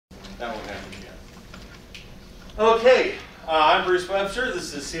That won't happen again. Okay, I'm Bruce Webster.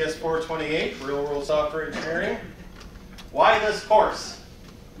 This is CS 428, Real World Software Engineering. Why this course?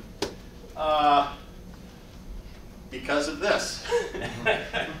 Because of this.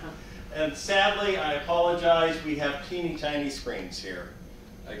 And sadly, I apologize, we have teeny tiny screens here.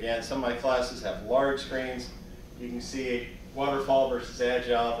 Again, some of my classes have large screens. You can see waterfall versus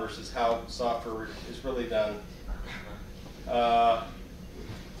agile versus how software is really done.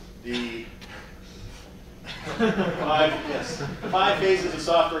 The five phases of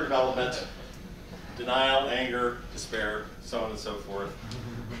software development: denial, anger, despair, so on and so forth.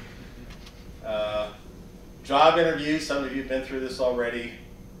 Job interview, some of you have been through this already.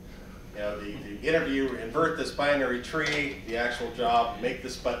 You know, the interview, invert this binary tree, the actual job, make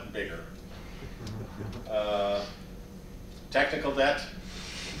this button bigger. Technical debt.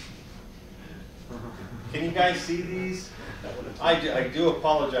 Can you guys see these? I do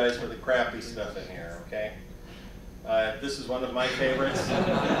apologize for the crappy stuff in here, okay? This is one of my favorites.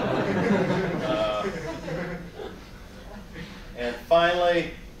 And finally,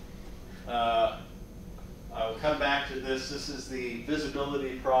 I will come back to this. This is the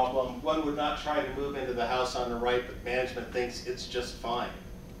visibility problem. One would not try to move into the house on the right, but management thinks it's just fine.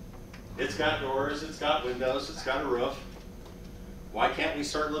 It's got doors, it's got windows, it's got a roof. Why can't we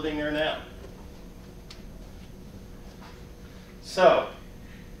start living there now? So,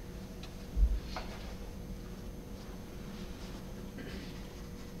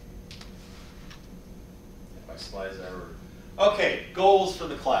 my slides are. Okay, goals for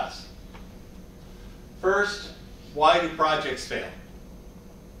the class. First, why do projects fail?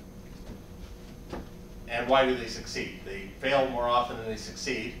 And why do they succeed? They fail more often than they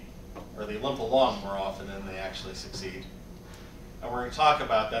succeed, or they limp along more often than they actually succeed. And we're going to talk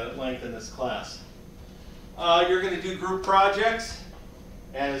about that at length in this class. You're going to do group projects,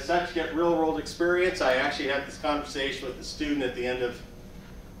 and as such get real-world experience. I actually had this conversation with a student at the end of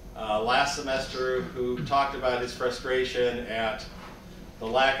last semester who talked about his frustration at the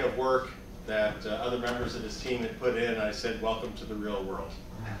lack of work that other members of his team had put in. I said, welcome to the real world.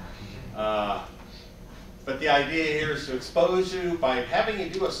 But the idea here is to expose you by having you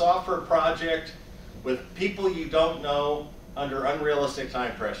do a software project with people you don't know under unrealistic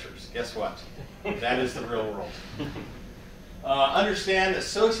time pressures. Guess what? That is the real world. Understand the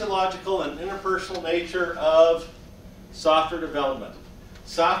sociological and interpersonal nature of software development.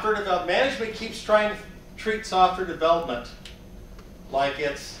 Management keeps trying to treat software development like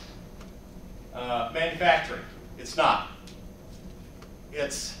it's manufacturing. It's not.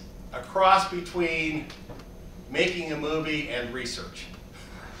 It's a cross between making a movie and research.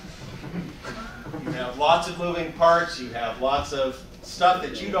 You have lots of moving parts. You have lots of stuff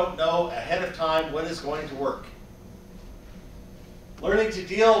that you don't know ahead of time when it's going to work. Learning to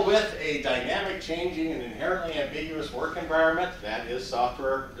deal with a dynamic, changing, and inherently ambiguous work environment. That is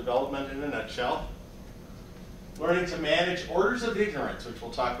software development in a nutshell. Learning to manage orders of ignorance, which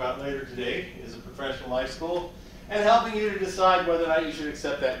we'll talk about later today, is a professional life school, and helping you to decide whether or not you should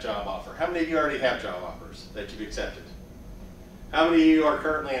accept that job offer. How many of you already have job offers that you've accepted? How many of you are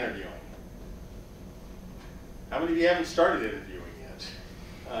currently interviewing? How many of you haven't started interviewing yet?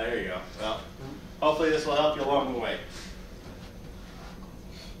 There you go. Well, hopefully this will help you along the way.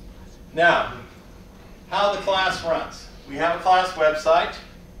 Now, how the class runs. We have a class website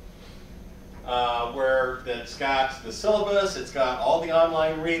that's got the syllabus, it's got all the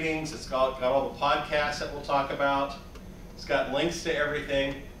online readings, it's got all the podcasts that we'll talk about, it's got links to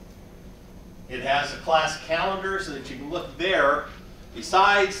everything. It has a class calendar so that you can look there.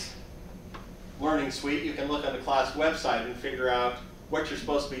 Besides Learning Suite, you can look on the class website and figure out what you're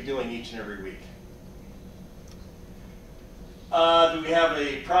supposed to be doing each and every week. Do we have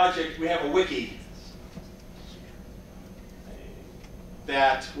a project? We have a wiki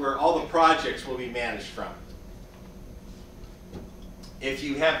where all the projects will be managed from. If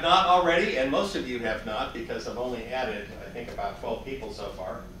you have not already, and most of you have not because I've only added, I think, about 12 people so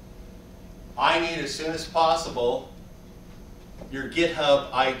far, I need as soon as possible your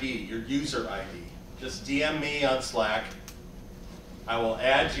GitHub ID, your user ID. Just DM me on Slack. I will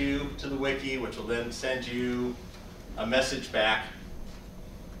add you to the wiki, which will then send you a message back.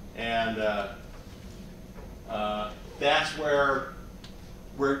 And that's where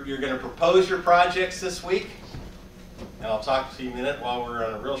you're going to propose your projects this week. And I'll talk to you in a minute while we're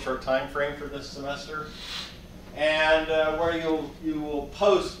on a real short time frame for this semester. And where you will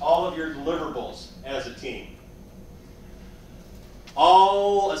post all of your deliverables as a team.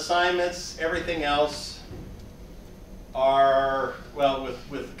 All assignments, everything else are, well,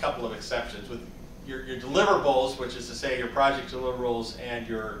 with a couple of exceptions, with your deliverables, which is to say your project deliverables and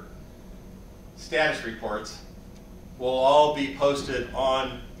your status reports will all be posted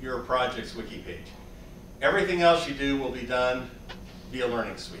on your project's wiki page. Everything else you do will be done via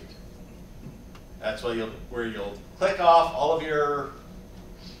Learning Suite. That's where you'll click off all of your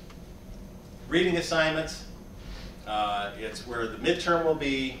reading assignments. It's where the midterm will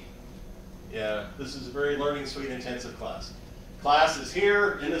be. Yeah, this is a very Learning Suite intensive class. Class is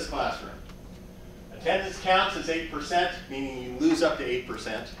here in this classroom. Attendance counts as 8%, meaning you lose up to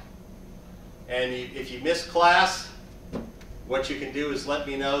 8%. And if you miss class, what you can do is let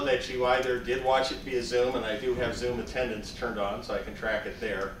me know that you either did watch it via Zoom, and I do have Zoom attendance turned on so I can track it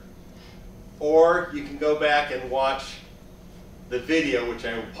there, or you can go back and watch the video, which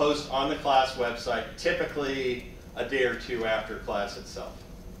I will post on the class website, typically a day or two after class itself.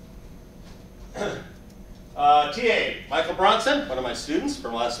 TA, Michael Bronson, one of my students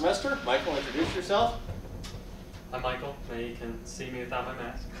from last semester. Michael, introduce yourself. I'm Michael. Now you can see me without my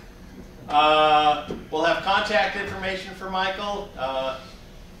mask. We'll have contact information for Michael.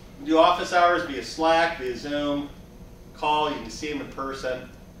 Do office hours via Slack, via Zoom, call. You can see him in person.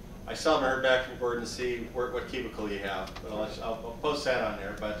 I still haven't heard back from Gordon to see what cubicle you have, but I'll post that on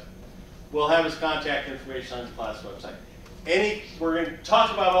there. But we'll have his contact information on the class website. We're going to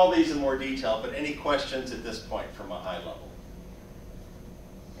talk about all these in more detail, but any questions at this point from a high level?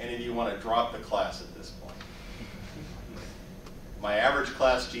 Any of you want to drop the class at this point? My average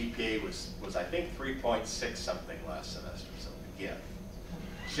class GPA was I think 3.6 something last semester. So again,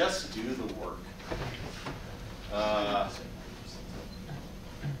 just do the work.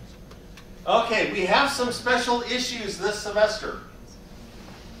 Okay, we have some special issues this semester.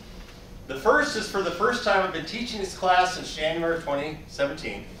 The first is for the first time I've been teaching this class since January of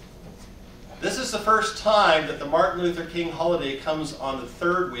 2017. This is the first time that the Martin Luther King holiday comes on the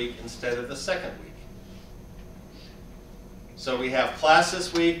third week instead of the second week. So we have class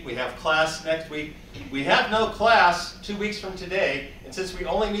this week, we have class next week. We have no class 2 weeks from today, and since we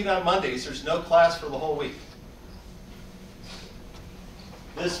only meet on Mondays, there's no class for the whole week.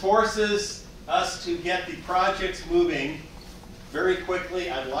 This forces us to get the projects moving very quickly.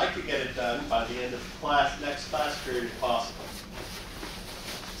 I'd like to get it done by the end of next class period if possible.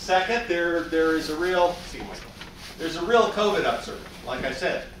 Second, there's a real COVID upsurge. Like I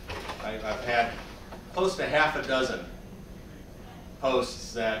said, I've had close to half a dozen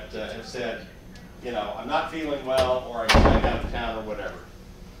posts that have said, you know, I'm not feeling well, or I'm out of town, or whatever.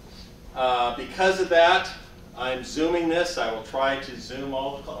 Because of that, I'm Zooming this. I will try to Zoom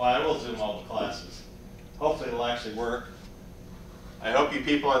I will Zoom all the classes. Hopefully it'll actually work. I hope you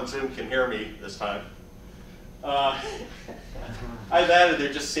people on Zoom can hear me this time. I've added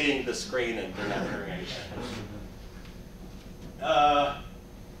they're just seeing the screen and they're not hearing anything.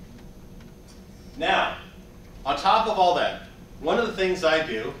 Now, on top of all that, one of the things I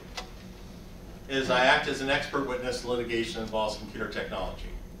do is I act as an expert witness in litigation that involves computer technology.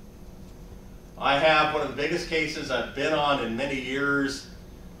 I have one of the biggest cases I've been on in many years.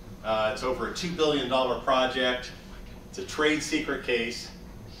 It's over a $2 billion project. It's a trade secret case,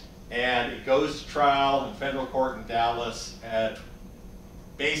 and it goes to trial in federal court in Dallas at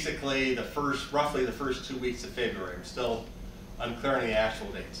basically roughly the first 2 weeks of February. I'm still unclear on the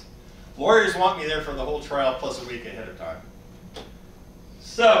actual dates. Lawyers want me there for the whole trial plus a week ahead of time.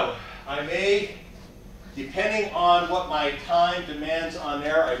 So I may, depending on what my time demands on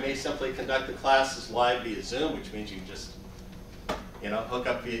there, I may simply conduct the classes live via Zoom, which means you can just, hook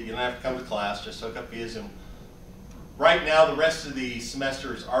up via, you don't have to come to class, just hook up via Zoom. Right now, the rest of the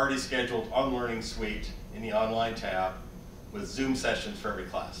semester is already scheduled on Learning Suite in the online tab with Zoom sessions for every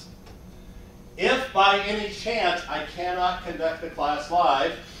class. If by any chance I cannot conduct the class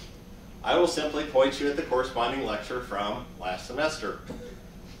live, I will simply point you at the corresponding lecture from last semester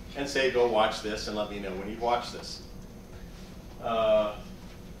and say, go watch this and let me know when you've watched this.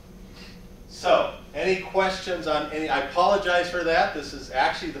 So, any questions on any? I apologize for that. This is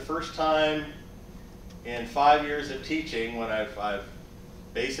actually the first time in 5 years of teaching when I've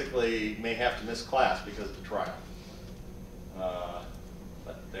basically may have to miss class because of the trial.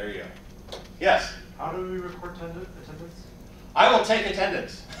 But there you go. Yes? How do we record attendance? I will take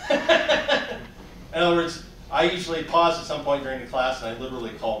attendance. In other words, I usually pause at some point during the class and I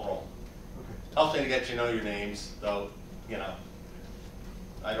literally call roll. Okay. Helps me to get you know your names, though,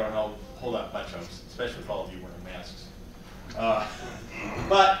 I don't know, hold up much of, especially with all of you wearing masks.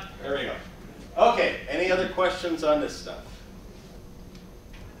 But there we go. Okay, any other questions on this stuff?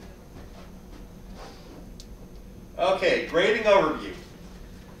 Okay, grading overview.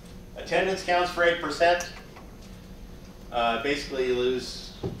 Attendance counts for 8%. Basically, you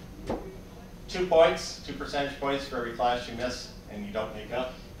lose 2 points, 2 percentage points for every class you miss and you don't make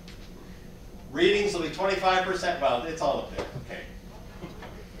up. Readings will be 25%. Well, it's all up there. Okay.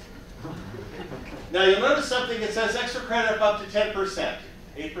 Now you'll notice something. It says extra credit up to 10%.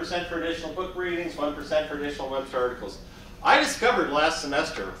 8% for additional book readings, 1% for additional website articles. I discovered last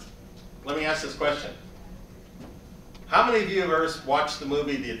semester, let me ask this question. How many of you have ever watched the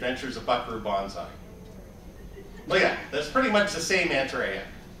movie The Adventures of Buckaroo Banzai? Look at that. That's pretty much the same answer I had.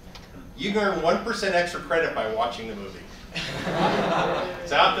 You can earn 1% extra credit by watching the movie.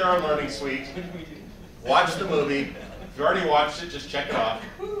 It's out there on Learning Suite. Watch the movie. If you already watched it, just check it off.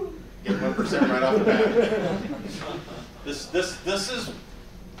 Get 1% right off the bat.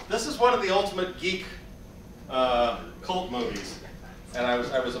 This is one of the ultimate geek cult movies, and I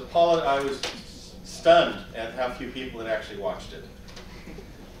was stunned at how few people had actually watched it.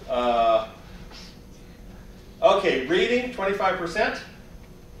 Okay, reading 25%,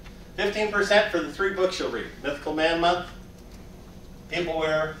 15% for the 3 books you'll read: Mythical Man-Month,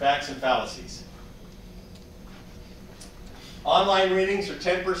 Peopleware, Facts and Fallacies. Online readings are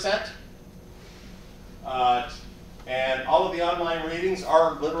 10%. And all of the online readings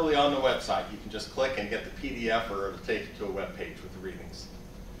are literally on the website. You can just click and get the PDF, or it'll take you to a web page with the readings.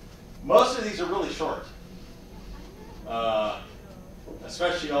 Most of these are really short.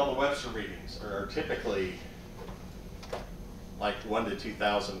 Especially all the Webster readings are typically like 1,000 to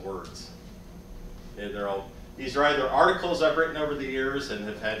 2,000 words. These are either articles I've written over the years and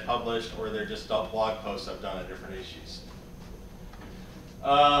have had published, or they're just blog posts I've done on different issues.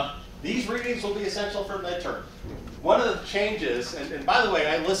 These readings will be essential for midterm. One of the changes, and by the way,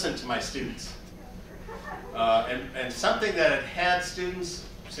 I listen to my students. And something that I've had students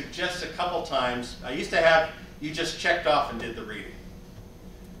suggest a couple times, I used to have, you just checked off and did the reading.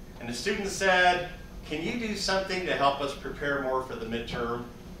 And the student said, can you do something to help us prepare more for the midterm?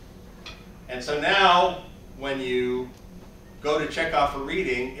 And so now, when you go to check off a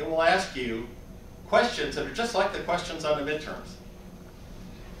reading, it will ask you questions that are just like the questions on the midterms.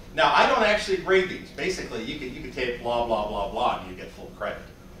 Now, I don't actually grade these. Basically, you could take blah, blah, blah, blah, and you get full credit.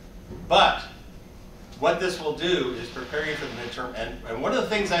 But what this will do is prepare you for the midterm. And one of the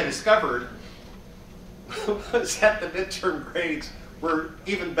things I discovered was that the midterm grades were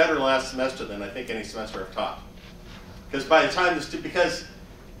even better last semester than I think any semester I've taught. Because by the time because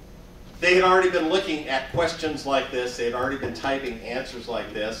they had already been looking at questions like this, they had already been typing answers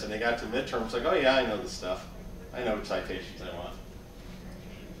like this, and they got to midterms like, oh yeah, I know this stuff. I know what citations I want.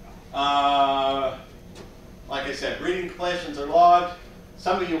 Like I said, reading completions are logged.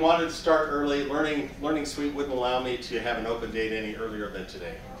 Some of you wanted to start early. Learning Suite wouldn't allow me to have an open date any earlier than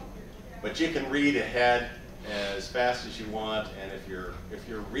today. But you can read ahead as fast as you want, and if you're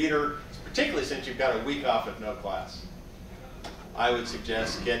a reader, particularly since you've got a week off of no class, I would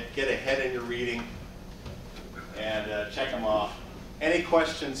suggest get ahead in your reading and check them off. Any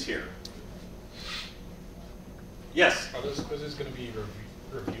questions here? Yes? Are those quizzes going to be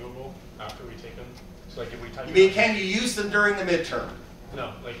reviewable after we take them? So like if we type. You mean, can you use them during the midterm?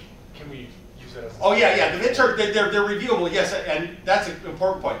 No, like can we use that as? Oh yeah, the midterm, they're reviewable, yes, and that's an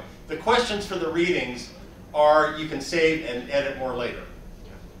important point. The questions for the readings are, you can save and edit more later.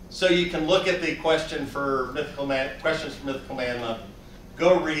 So you can look at the question for questions for Mythical Man-Month,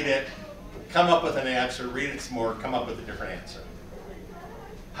 go read it, come up with an answer, read it some more, come up with a different answer.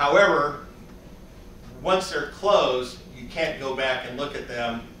 However, once they're closed, you can't go back and look at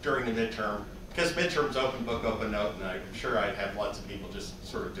them during the midterm, because midterm's open book, open note, and I'm sure I'd have lots of people just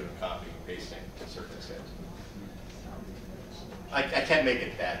sort of doing copying and pasting to a certain extent. I can't make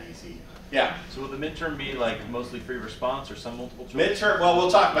it that easy. Yeah? So will the midterm be like mostly free response or some multiple choice? Midterm, well,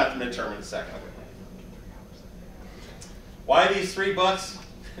 we'll talk about the midterm in a second. Why these 3 books?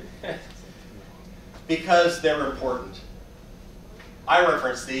 Because they're important. I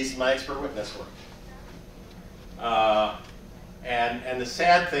reference these in my expert witness work. And the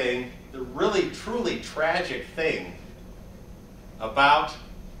sad thing, the really truly tragic thing about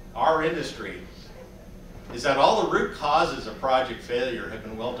our industry is that all the root causes of project failure have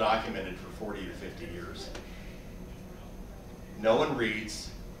been well documented for 40 to 50 years. No one reads,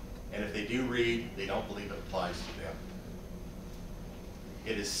 and if they do read, they don't believe it applies to them.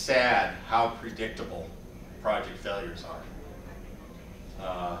 It is sad how predictable project failures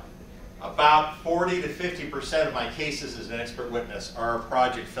are. About 40 to 50% of my cases as an expert witness are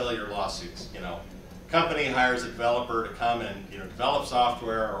project failure lawsuits. Company hires a developer to come and develop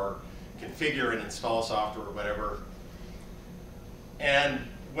software or configure and install software or whatever. And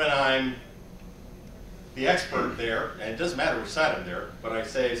when I'm the expert there, and it doesn't matter which side I'm there, what I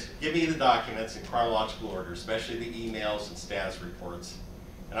say is, give me the documents in chronological order, especially the emails and status reports,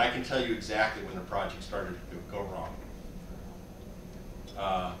 and I can tell you exactly when the project started to go wrong.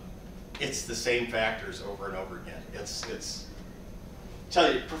 it's the same factors over and over again.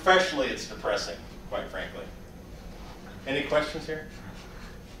 Tell you, professionally, it's depressing, quite frankly. Any questions here?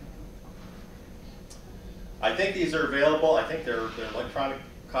 I think these are available. I think they're electronic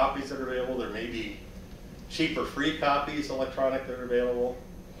copies that are available. There may be cheap or free copies electronic that are available.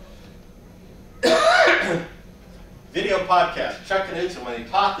 Video podcast. Chuck Knudsen, when he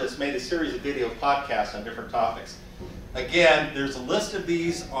taught this, made a series of video podcasts on different topics. Again, there's a list of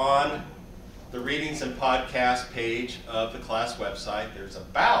these on the readings and podcast page of the class website. There's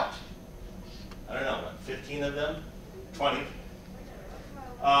about, I don't know, what, 15 of them? 20? You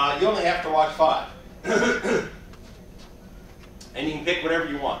only have to watch 5. And you can pick whatever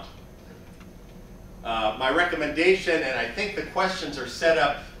you want. My recommendation, and I think the questions are set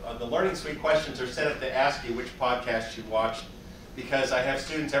up, the Learning Suite questions are set up to ask you which podcast you watched, because I have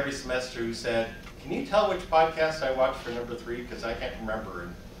students every semester who said, can you tell which podcast I watched for number 3? Because I can't remember,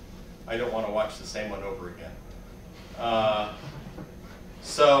 and I don't want to watch the same one over again.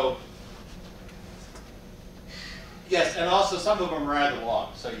 Yes, and also some of them are rather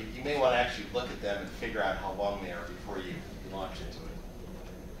long, so you may want to actually look at them and figure out how long they are before you launch into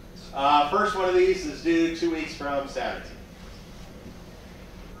it. First one of these is due 2 weeks from Saturday.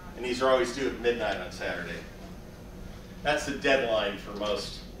 And these are always due at midnight on Saturday. That's the deadline for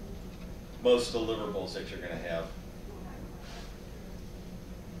most deliverables that you're going to have.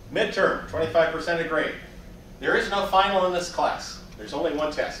 Midterm, 25% of grade. There is no final in this class. There's only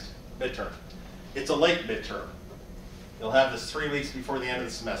one test, midterm. It's a late midterm. You'll have this 3 weeks before the end of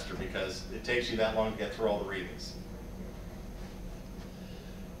the semester because it takes you that long to get through all the readings.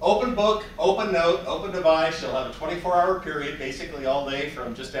 Open book, open note, open device. You'll have a 24-hour period, basically all day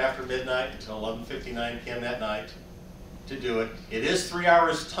from just after midnight until 11:59 p.m. that night to do it. It is 3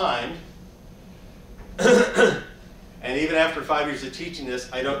 hours timed. And even after 5 years of teaching this,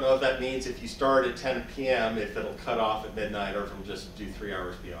 I don't know if that means if you start at 10 p.m. if it'll cut off at midnight or if it'll just do 3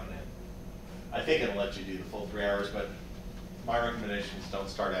 hours beyond that. I think it'll let you do the full 3 hours, but my recommendation is don't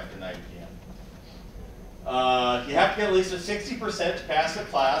start after 9 p.m. You have to get at least a 60% to pass the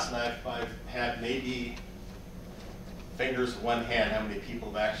class, and I've had maybe fingers in one hand how many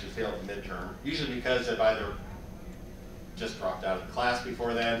people have actually failed the midterm, usually because they've either just dropped out of the class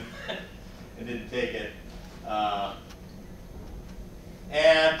before then and didn't take it.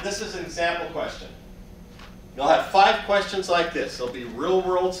 And this is an example question. You'll have 5 questions like this. They'll be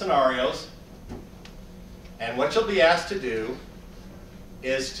real-world scenarios. And what you'll be asked to do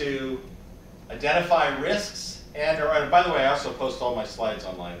is to identify risks and by the way, I also post all my slides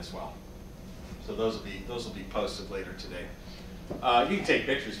online as well. So those will be posted later today. You can take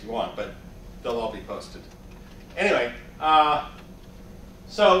pictures if you want, but they'll all be posted. Anyway,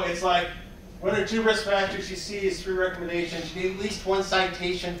 so it's like, what are 2 risk factors you see is 3 recommendations. You need at least 1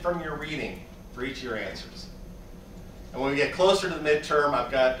 citation from your reading for each of your answers. And when we get closer to the midterm,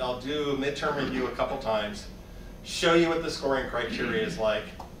 I'll do a midterm review a couple times, show you what the scoring criteria is like.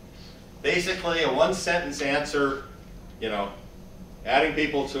 Basically, a 1-sentence answer, you know, adding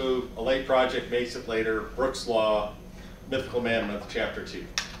people to a late project makes it later, Brooks Law, Mythical Man-Month, Chapter 2.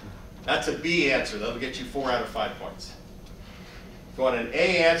 That's a B answer. That'll get you 4 out of 5 points. If you want an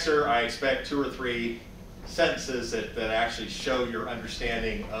A answer, I expect 2 or 3 sentences that actually show your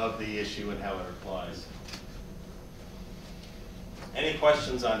understanding of the issue and how it applies. Any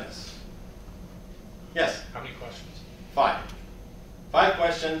questions on this? Yes? How many questions? 5. 5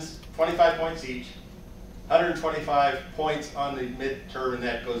 questions, 25 points each, 125 points on the midterm, and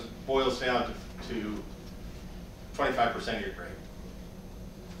that boils down to 25% of your grade.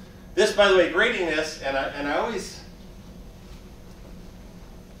 This, by the way, grading this, and I always,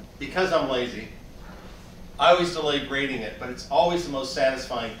 because I'm lazy, I always delay grading it, but it's always the most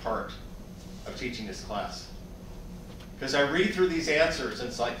satisfying part of teaching this class. Because I read through these answers and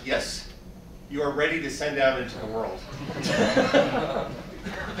it's like, yes, you are ready to send out into the world.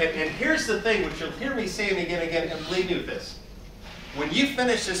 and here's the thing, which you'll hear me saying again and again, and believe me with this. When you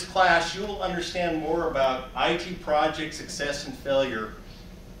finish this class, you will understand more about IT project success and failure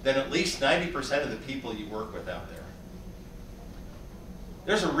than at least 90% of the people you work with out there.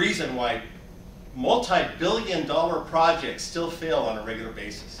 There's a reason why multi-billion-dollar projects still fail on a regular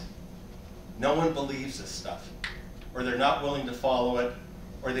basis. No one believes this stuff, or they're not willing to follow it,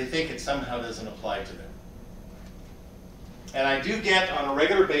 or they think it somehow doesn't apply to them. And I do get, on a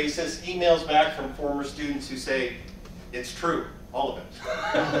regular basis, emails back from former students who say, it's true, all of it.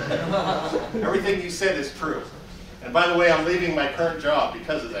 Everything you said is true. And by the way, I'm leaving my current job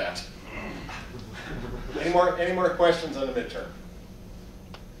because of that. Any more questions on the midterm?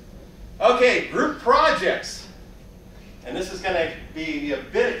 Okay, group projects. And this is going to be a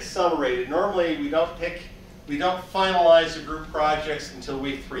bit accelerated. Normally, we don't finalize the group projects until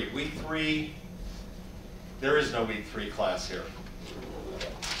week 3. Week 3, there is no week 3 class here.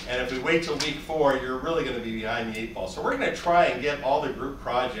 And if we wait till week 4, you're really going to be behind the 8 ball. So we're going to try and get all the group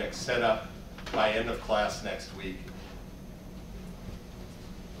projects set up by end of class next week.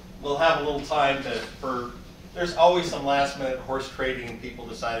 We'll have a little time there's always some last minute horse trading and people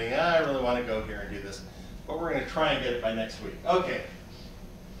deciding, I really want to go here and do this. But we're going to try and get it by next week. Okay.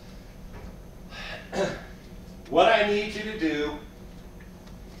 What I need you to do,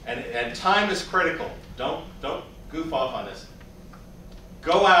 and time is critical. Don't goof off on this.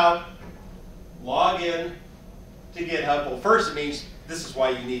 Go out, log in to GitHub. Well, first it means this is why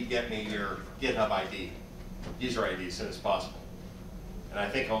you need to get me your GitHub ID, user ID as soon as possible. And I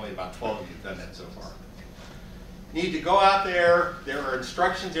think only about 12 of you have done that so far. You need to go out there. There are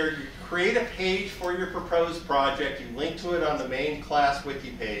instructions there. You create a page for your proposed project. You link to it on the main class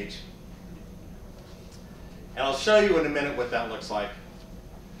wiki page. And I'll show you in a minute what that looks like.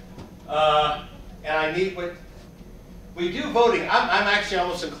 And I need what we do voting. I'm actually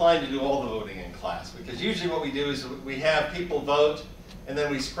almost inclined to do all the voting in class, because usually what we do is we have people vote and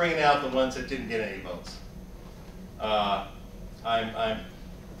then we screen out the ones that didn't get any votes.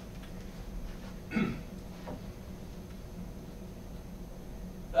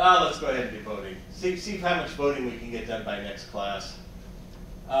 Let's go ahead and do voting. See how much voting we can get done by next class.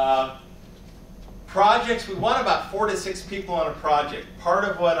 Projects, we want about 4 to 6 people on a project. Part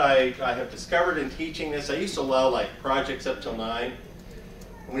of what I have discovered in teaching this, I used to allow like projects up till 9.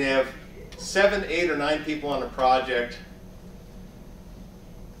 When we have 7, 8, or 9 people on a project,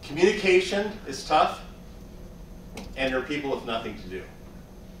 communication is tough, and there are people with nothing to do.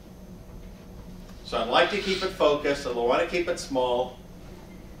 So I'd like to keep it focused, so I want to keep it small.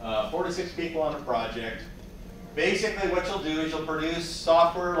 4 to 6 people on a project. Basically what you'll do is you'll produce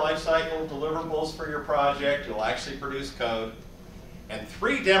software lifecycle deliverables for your project. You'll actually produce code. And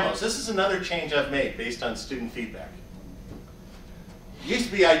 3 demos. This is another change I've made based on student feedback. It used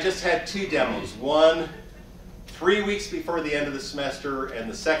to be I just had 2 demos. One 3 weeks before the end of the semester,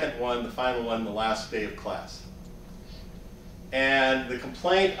 and the second one, the final one, the last day of class. And the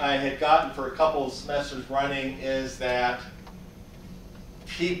complaint I had gotten for a couple of semesters running is that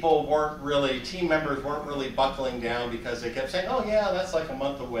people weren't really, team members weren't really buckling down because they kept saying, oh yeah, that's like a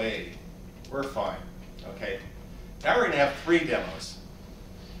month away. We're fine, okay? Now we're gonna have 3 demos.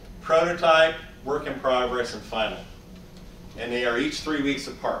 Prototype, work in progress, and final. And they are each 3 weeks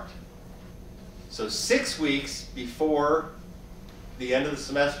apart. So 6 weeks before the end of the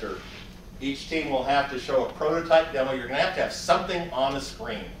semester, each team will have to show a prototype demo. You're gonna have something on the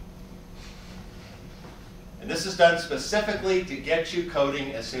screen. And this is done specifically to get you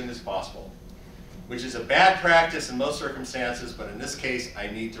coding as soon as possible, which is a bad practice in most circumstances, but in this case, I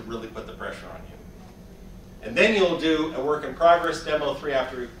need to really put the pressure on you. And then you'll do a work in progress demo 3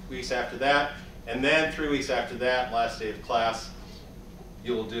 weeks after that, and then 3 weeks after that, last day of class,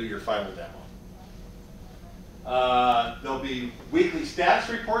 you will do your final demo. There'll be weekly status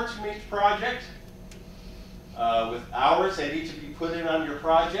reports from each project, with hours that each of you put in on your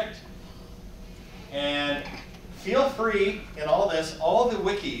project. And feel free in all this, all the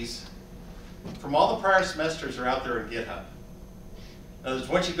wikis from all the prior semesters are out there in GitHub. In other words,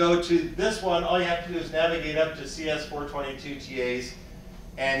 once you go to this one, all you have to do is navigate up to CS422 TAs,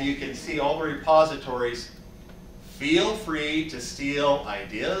 and you can see all the repositories. Feel free to steal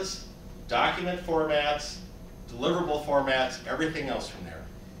ideas, document formats, deliverable formats, everything else from there.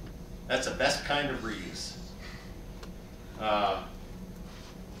 That's the best kind of reuse.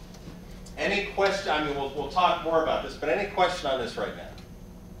 Any question? I mean, we'll talk more about this, but any question on this right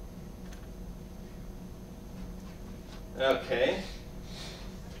now? Okay.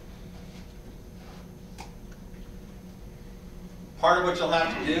 Part of what you'll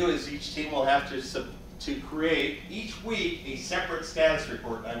have to do is each team will have to create each week a separate status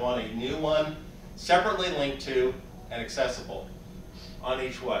report. I want a new one, separately linked to and accessible on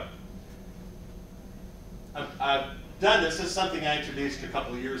each one. I've done this. This is something I introduced a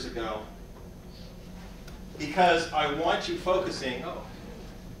couple of years ago, because I want you focusing. Oh,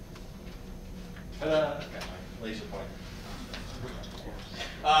 got my laser pointer.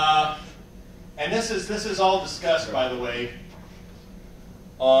 And this is all discussed, by the way,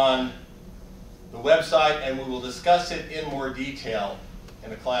 on the website, and we will discuss it in more detail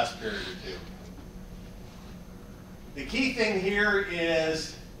in a class period or 2. The key thing here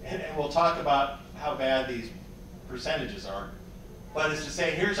is, and we'll talk about how bad these percentages are, but is to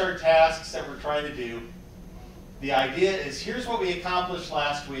say, here's our tasks that we're trying to do. The idea is, here's what we accomplished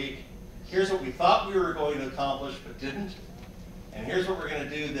last week. here's what we thought we were going to accomplish but didn't, and here's what we're going to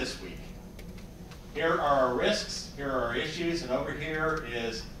do this week. Here are our risks, here are our issues, and over here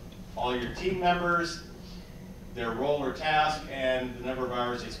is all your team members, their role or task, and the number of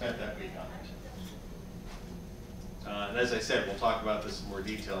hours they spent that week on it. And as I said, we'll talk about this in more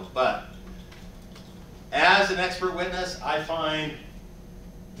detail, but as an expert witness, I find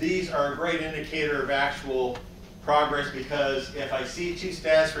these are a great indicator of actual progress, because if I see 2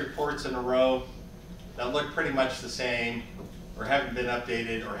 status reports in a row that look pretty much the same, or haven't been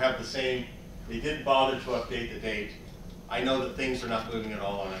updated, or have the same, they didn't bother to update the date, I know that things are not moving at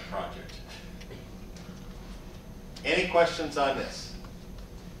all on that project. Any questions on this?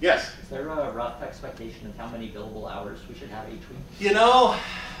 Yes? Is there a rough expectation of how many billable hours we should have each week? You know,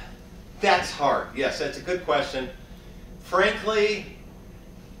 that's hard. Yes, that's a good question. Frankly,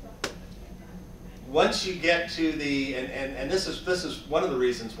 once you get to the, and this is one of the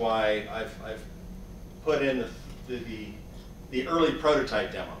reasons why I've put in the early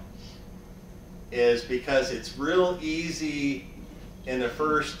prototype demo, is because it's real easy in the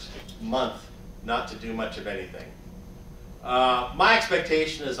first month not to do much of anything. My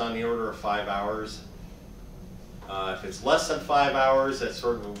expectation is on the order of 5 hours. If it's less than 5 hours, that's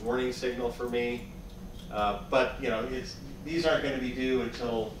sort of a warning signal for me. But you know, these aren't going to be due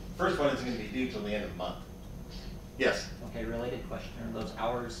until, first one isn't going to be due until the end of the month. Yes? Okay, related question. Are those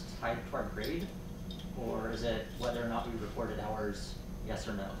hours tied to our grade? Or is it whether or not we reported hours, yes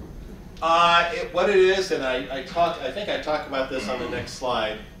or no? What it is, and I think I talk about this on the next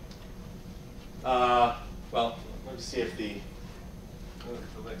slide. Well, let me see if the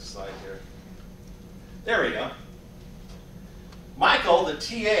next slide here. There we go. Michael, the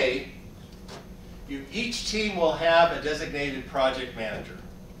TA, each team will have a designated project manager.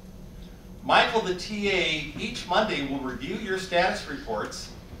 Michael, the TA, each Monday will review your status reports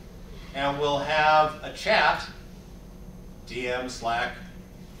and we'll have a chat, DM, Slack,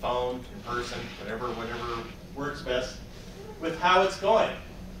 phone, in person, whatever works best, with how it's going.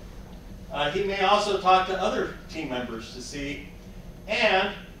 He may also talk to other team members to see,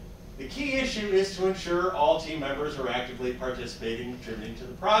 and the key issue is to ensure all team members are actively participating and contributing to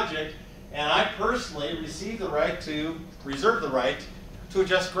the project, and I personally reserve the right to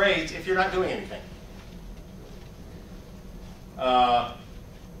adjust grades if you're not doing anything.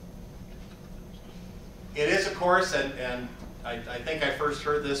 It is a course, and I think I first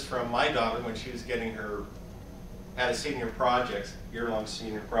heard this from my daughter when she was getting had a senior project, year-long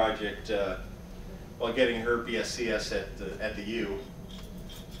senior project, while getting her BSCS at the U.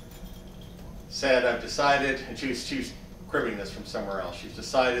 Said, I've decided, and she was cribbing this from somewhere else, she's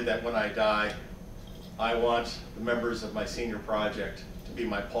decided that when I die, I want the members of my senior project to be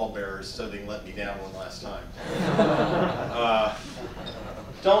my pallbearers so they can let me down one last time.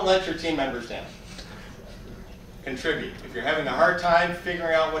 Don't let your team members down. Contribute. If you're having a hard time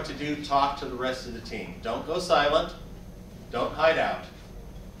figuring out what to do, talk to the rest of the team. Don't go silent. Don't hide out.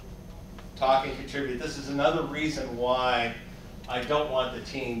 Talk and contribute. This is another reason why I don't want the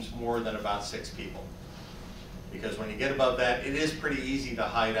teams more than about 6 people. Because when you get above that, it is pretty easy to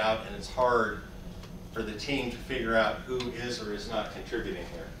hide out, and it's hard for the team to figure out who is or is not contributing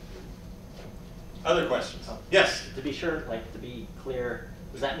here. Other questions? Yes? To be sure, to be clear,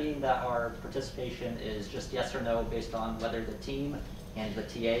 does that mean that our participation is just yes or no based on whether the team and the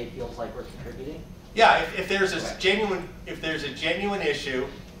TA feels like we're contributing? Yeah, if there's a genuine issue,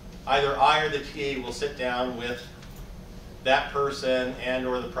 either I or the TA will sit down with that person and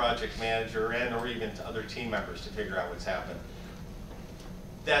or the project manager and or even to other team members to figure out what's happened.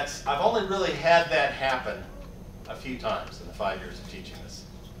 I've only really had that happen a few times in the 5 years of teaching this,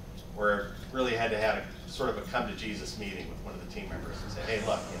 where I really had to have a sort of a come to Jesus meeting with one of the team members and say, hey,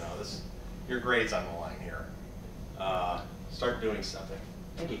 look, your grade's on the line here. Start doing something.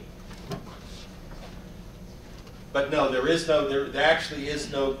 Thank you. But no, there actually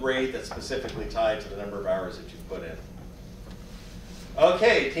is no grade that's specifically tied to the number of hours that you've put in.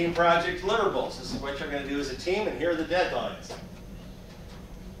 Okay, team project deliverables. This is what you're going to do as a team, and here are the deadlines.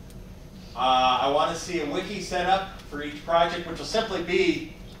 I want to see a wiki set up for each project, which will simply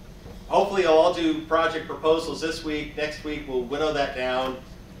be, hopefully you'll all do project proposals this week. Next week we'll winnow that down.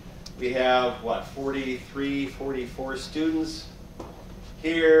 We have, 43, 44 students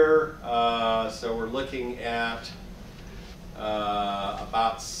here. So we're looking at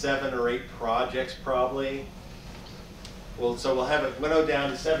about 7 or 8 projects probably. So we'll have it winnowed down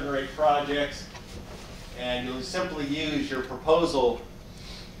to 7 or 8 projects, and you'll simply use your proposal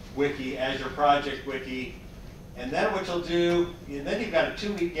wiki as your project wiki. And then what you'll do, then you've got a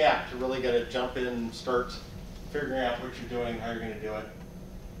 2-week gap to really get to jump in and start figuring out what you're doing, how you're going to do it.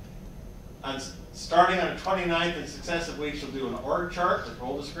 Starting on the 29th and successive weeks, you'll do an org chart with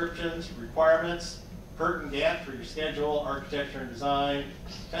role descriptions, requirements, PERT and GAT for your schedule, architecture and design,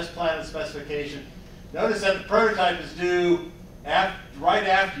 test plan and specification. Notice that the prototype is due right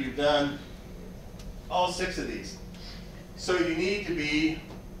after you've done all 6 of these. So you need to be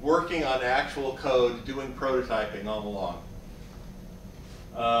working on actual code, doing prototyping all along.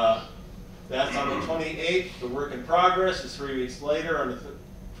 That's on the 28th. The work in progress is 3 weeks later on the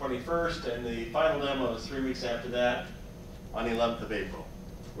 21st, and the final demo is 3 weeks after that on the 11th of April,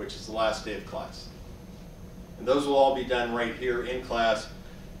 which is the last day of class. And those will all be done right here in class.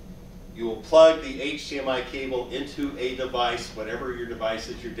 You will plug the HDMI cable into a device, whatever your device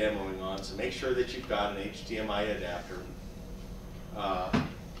that you're demoing on, so make sure that you've got an HDMI adapter.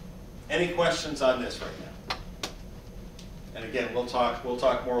 Any questions on this right now? And again, we'll talk a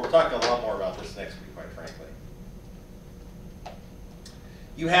lot more about this next week, quite frankly.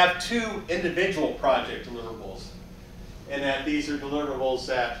 You have 2 individual project deliverables, and that these are deliverables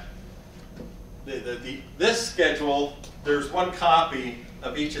that this schedule, there's 1 copy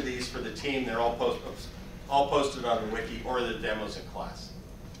of each of these for the team. They're all posted on the wiki or the demos in class.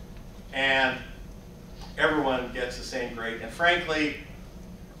 And everyone gets the same grade. And frankly,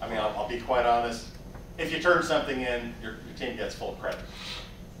 I mean, I'll be quite honest, if you turn something in, your team gets full credit.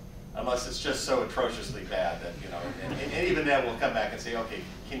 Unless it's just so atrociously bad that, you know, and even then we'll come back and say, okay,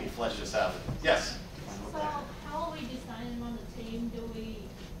 can you flesh this out? Yes? So how are we deciding on the team? Do we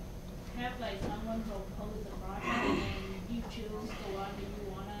have like someone propose a project and you choose the one that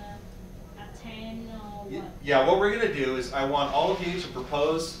you want to attend or what? Yeah, what we're going to do is I want all of you to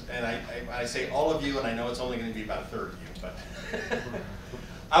propose, and I say all of you, and I know it's only going to be about a third of you, but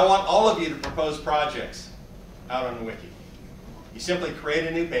I want all of you to propose projects out on the wiki. You simply create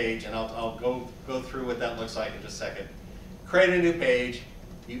a new page, and I'll go through what that looks like in just a second. Create a new page,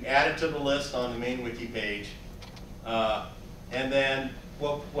 you add it to the list on the main wiki page, and then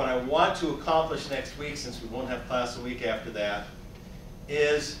what I want to accomplish next week, since we won't have class a week after that,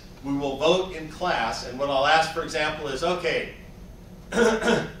 is we will vote in class, and what I'll ask, for example, is, okay,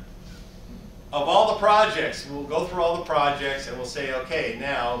 of all the projects, we'll go through all the projects, and we'll say, okay,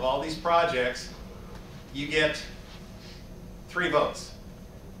 now, of all these projects, you get 3 votes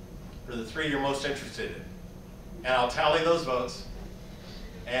for the 3 you're most interested in. And I'll tally those votes,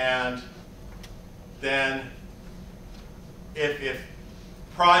 and then if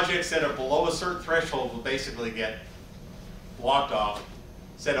projects that are below a certain threshold will basically get blocked off,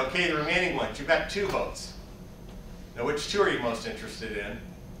 said, okay, the remaining ones, you've got 2 votes. Now, which 2 are you most interested in?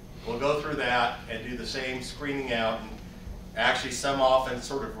 We'll go through that and do the same screening out, and actually some often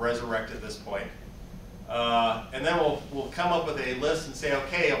sort of resurrect at this point. And then we'll come up with a list and say,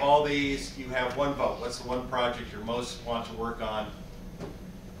 okay, of all these, you have 1 vote. What's the 1 project you most want to work on?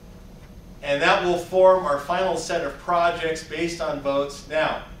 And that will form our final set of projects based on votes.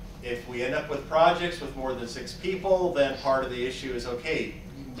 Now, if we end up with projects with more than 6 people, then part of the issue is, okay,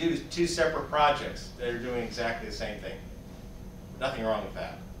 you can do 2 separate projects that are doing exactly the same thing. Nothing wrong with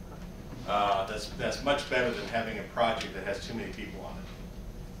that. That's much better than having a project that has too many people on it.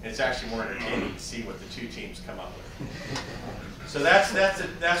 It's actually more entertaining to see what the 2 teams come up with. So that's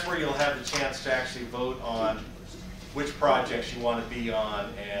where you'll have the chance to actually vote on which projects you want to be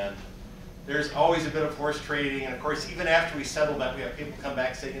on. And there's always a bit of horse trading. And of course, even after we settle that, we have people come back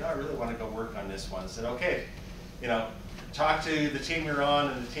and say, you know, I really want to go work on this one. I said, okay, you know, talk to the team you're on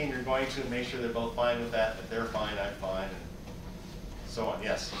and the team you're going to, and make sure they're both fine with that. If they're fine, I'm fine. And so on.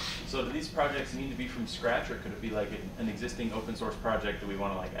 Yes? So do these projects need to be from scratch, or could it be like an existing open source project that we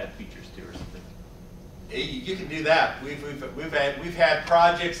want to like add features to or something? You can do that. We've had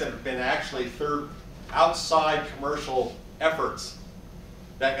projects that have been actually outside commercial efforts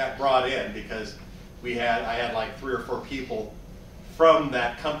that got brought in because I had like 3 or 4 people from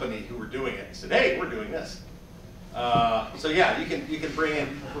that company who were doing it and said, hey, we're doing this. So yeah, you can bring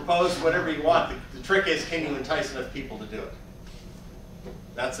in, propose whatever you want. The trick is, can you entice enough people to do it?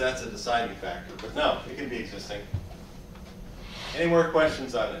 That's a deciding factor. But no, it can be existing. Any more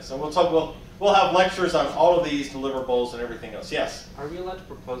questions on this? So we'll have lectures on all of these deliverables and everything else. Yes? Are we allowed to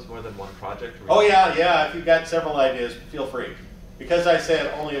propose more than 1 project? Oh yeah. If you've got several ideas, feel free. Because I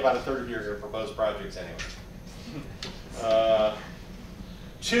said only about a third of you are going to propose projects anyway.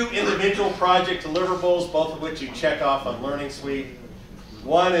 2 individual project deliverables, both of which you check off on Learning Suite.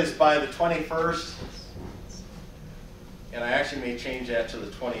 One is by the 21st. And I actually may change that to the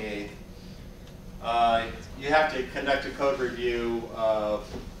 28th. You have to conduct a code review of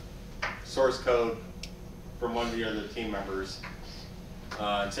source code from one of your other team members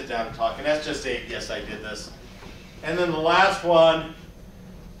and sit down and talk. And that's just a, yes, I did this. And then the last one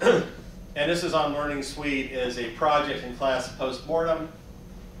And this is on Learning Suite, is a project in class postmortem.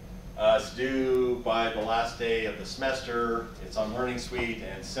 It's due by the last day of the semester. It's on Learning Suite,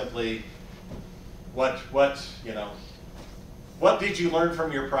 and simply what did you learn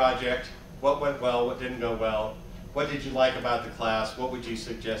from your project? What went well? What didn't go well? What did you like about the class? What would you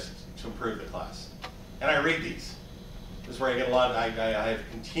suggest to improve the class? And I read these. This is where I get a lot. I have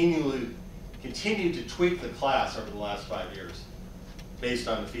continued to tweak the class over the last 5 years, based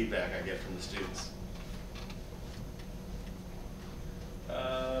on the feedback I get from the students.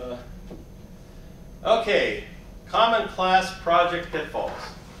 Okay, common class project pitfalls.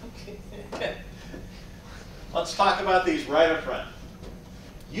 Let's talk about these right up front.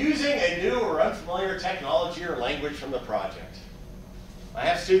 Using a new or unfamiliar technology or language from the project. I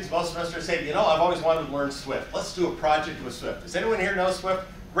have students most semesters say, you know, I've always wanted to learn Swift. Let's do a project with Swift. Does anyone here know Swift?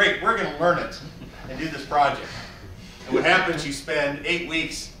 Great, we're going to learn it and do this project. And what happens, you spend 8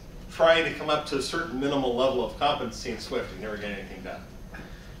 weeks trying to come up to a certain minimal level of competency in Swift and never get anything done.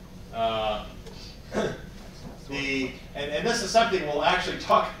 And this is something we'll actually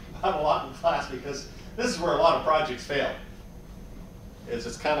talk about a lot in class, because this is where a lot of projects fail.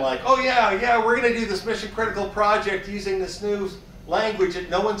 It's kind of like, oh yeah, we're going to do this mission critical project using this new language that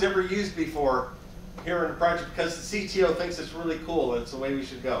no one's ever used before here in the project because the CTO thinks it's really cool and it's the way we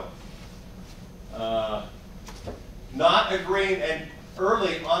should go. Not agreeing and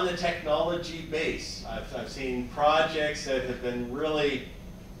early on the technology base. I've seen projects that have been really,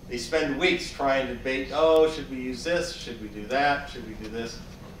 they spend weeks trying to debate, oh, should we use this? Should we do that? Should we do this?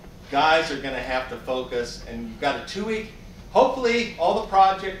 Guys are going to have to focus, and you've got a 2-week, hopefully all the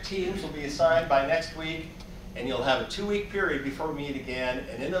project teams will be assigned by next week, and you'll have a 2-week period before we meet again,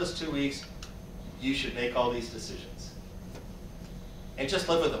 and in those 2 weeks, you should make all these decisions. And just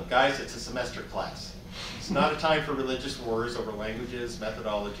live with them. Guys, it's a semester class. It's not a time for religious wars over languages,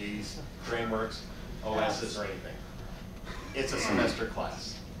 methodologies, frameworks, OSs, or anything. It's a semester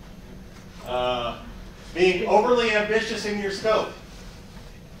class. Being overly ambitious in your scope.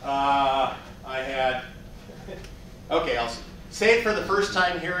 Okay, I'll say it for the first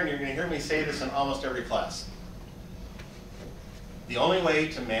time here, and you're going to hear me say this in almost every class. The only way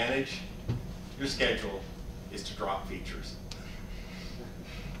to manage your schedule is to drop features.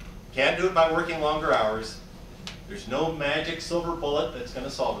 Can't do it by working longer hours. There's no magic silver bullet that's going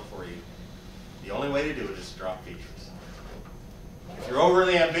to solve it for you. The only way to do it is to drop features. If you're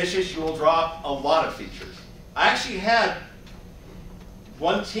overly ambitious, you will drop a lot of features. I actually had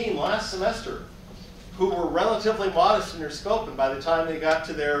one team last semester who were relatively modest in their scope, and by the time they got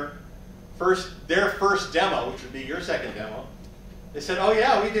to their first demo, which would be your second demo, they said, oh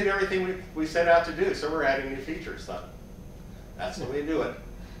yeah, we did everything we set out to do, so we're adding new features. So that's the way to do it.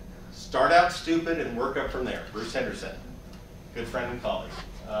 Start out stupid and work up from there. Bruce Henderson, good friend and colleague.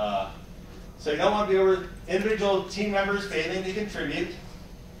 So you don't want to be over individual team members failing to contribute.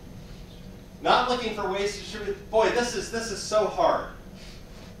 Not looking for ways to distribute. Boy, this is so hard.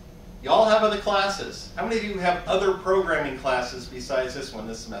 You all have other classes. How many of you have other programming classes besides this one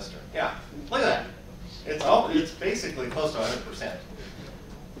this semester? Yeah, look at that. It's basically close to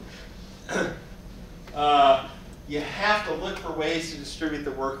 100%. You have to look for ways to distribute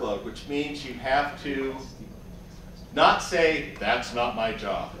the workload, which means you have to not say, that's not my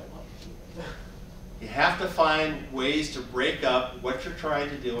job. You have to find ways to break up what you're trying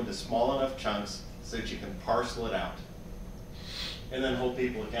to do into small enough chunks so that you can parcel it out, and then hold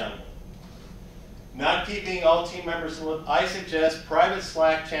people accountable. Not keeping all team members in the loop. I suggest private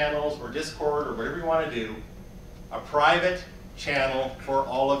Slack channels or Discord or whatever you want to do, a private channel for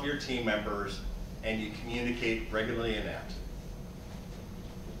all of your team members, and you communicate regularly in that.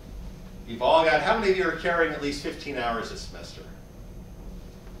 You've all got, how many of you are carrying at least 15 hours this semester?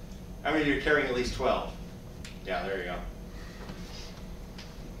 How many of you are carrying at least 12? Yeah, there you go.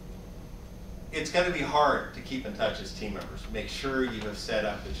 It's going to be hard to keep in touch as team members. Make sure you have set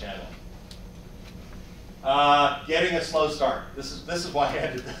up the channel. Getting a slow start. This is why I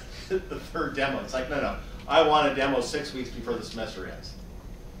had the third demo. It's like, no, I want a demo 6 weeks before the semester ends.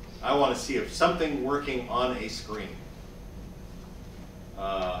 I want to see if something working on a screen.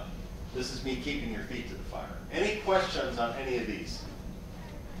 This is me keeping your feet to the fire. Any questions on any of these?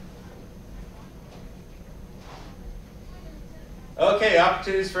 Okay,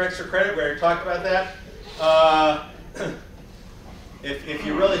 opportunities for extra credit. We already talked about that. If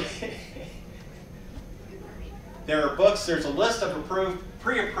you really, there are books. There's a list of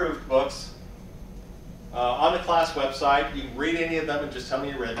pre-approved books on the class website. You can read any of them and just tell me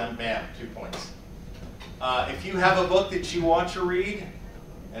you read them. Bam, 2 points. If you have a book that you want to read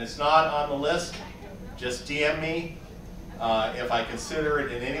and it's not on the list, just DM me. If I consider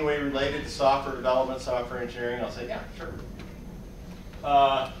it in any way related to software development, software engineering, I'll say, yeah, sure.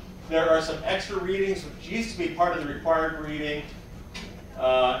 There are some extra readings which used to be part of the required reading,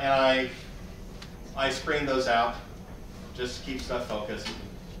 and I screened those out just to keep stuff focused.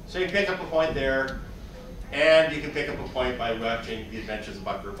 So you can pick up a point there, and you can pick up a point by watching The Adventures of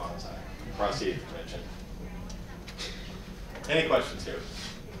Buckaroo Banzai across the convention. Any questions here?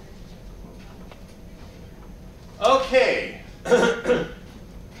 Okay.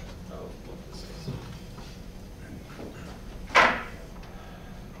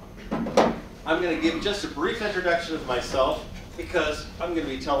 I'm going to give just a brief introduction of myself because I'm going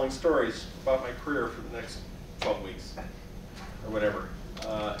to be telling stories about my career for the next 12 weeks or whatever.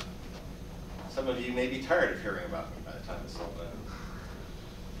 Some of you may be tired of hearing about me by the time this is all done.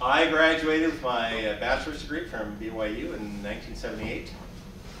 I graduated with my bachelor's degree from BYU in 1978.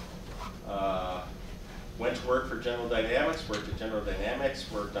 Went to work for General Dynamics, worked at General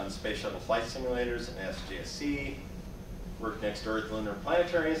Dynamics, worked on space shuttle flight simulators and SJSC, worked next door at the Lunar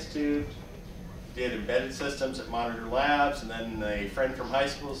Planetary Institute, did embedded systems at Monitor Labs, and then a friend from high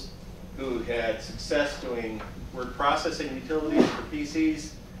school who had success doing word processing utilities for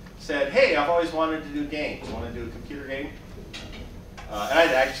PCs said, hey, I've always wanted to do games. Want to do a computer game? And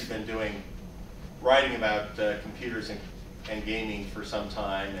I'd actually been writing about computers and gaming for some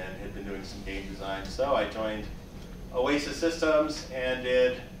time and had been doing some game design. So I joined Oasis Systems and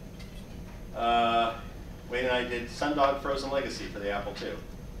did Sundog Frozen Legacy for the Apple II.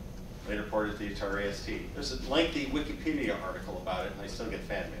 Later ported to the Atari ST. There's a lengthy Wikipedia article about it, and I still get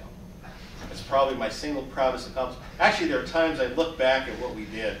fan mail. It's probably my single proudest accomplishment. Actually, there are times I look back at what we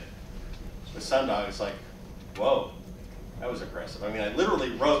did with Sundog. It's like, whoa, that was impressive. I mean, I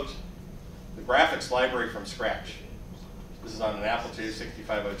literally wrote the graphics library from scratch. This is on an Apple II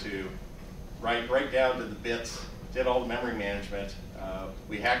 6502, right down to the bits. Did all the memory management.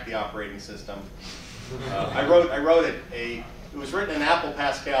 We hacked the operating system. I wrote it. It was written in Apple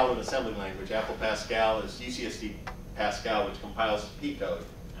Pascal, an assembly language. Apple Pascal is UCSD Pascal, which compiles P code.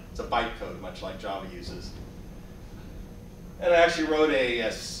 It's a byte code, much like Java uses. And I actually wrote a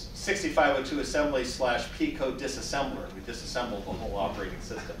 6502 assembly / P code disassembler. We disassembled the whole operating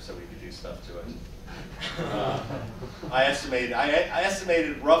system so we could do stuff to it. I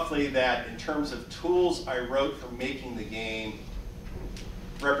estimated roughly that in terms of tools I wrote for making the game,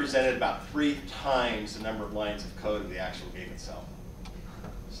 represented about 3 times the number of lines of code of the actual game itself.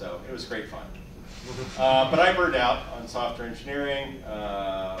 So it was great fun. But I burned out on software engineering,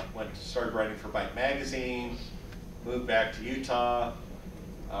 started writing for Byte Magazine, moved back to Utah.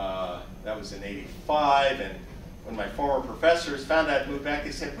 That was in '85, and when my former professors found out I'd moved back,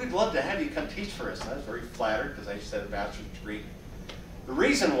 they said, we'd love to have you come teach for us. And I was very flattered because I just had a bachelor's degree. The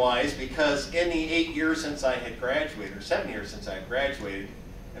reason why is because in the 8 years since I had graduated, or 7 years since I had graduated,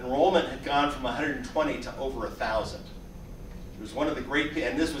 enrollment had gone from 120 to over 1,000. It was one of the great,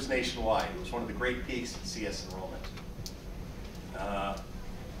 and this was nationwide, it was one of the great peaks in CS enrollment.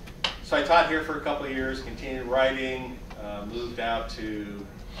 So I taught here for a couple of years, continued writing, moved out to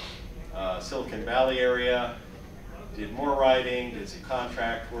Silicon Valley area, did more writing, did some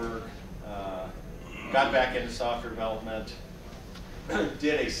contract work, got back into software development,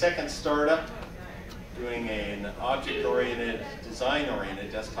 did a second startup doing an object-oriented, design-oriented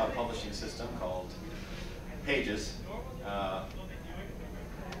desktop publishing system called Pages.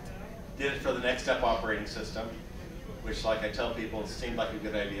 Did it for the Next Step operating system, which, like I tell people, seemed like a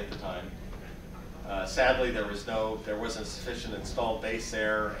good idea at the time. Sadly, there wasn't sufficient installed base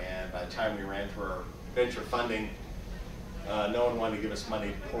there, and by the time we ran for our venture funding, no one wanted to give us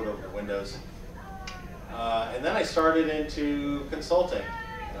money to port over to Windows. And then I started into consulting,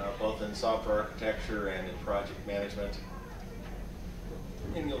 both in software architecture and in project management.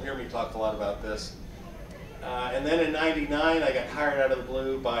 And you'll hear me talk a lot about this. And then in '99, I got hired out of the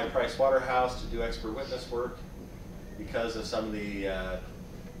blue by Price Waterhouse to do expert witness work because of some of the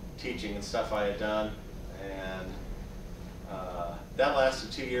teaching and stuff I had done. And that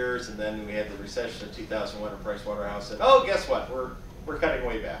lasted 2 years, and then we had the recession of 2001, and Price Waterhouse said, oh, guess what, we're cutting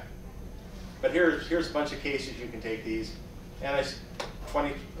way back. But here's a bunch of cases, you can take these. And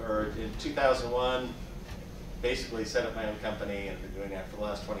in 2001, basically set up my own company and been doing that for the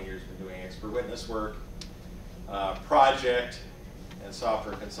last 20 years, been doing expert witness work, project, and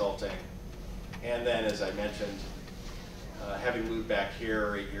software consulting. And then, as I mentioned, having moved back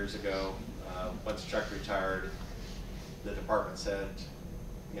here 8 years ago, once Chuck retired, the department said,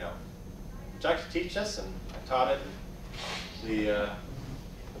 you know, Chuck, teach us, and I taught it.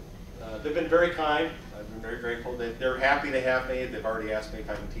 They've been very kind. I've been very grateful. They're happy to have me. They've already asked me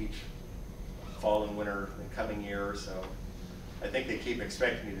if I can teach fall and winter in the coming year. So I think they keep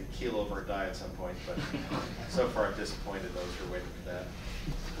expecting me to keel over and die at some point, but so far I'm disappointed those who are waiting for that.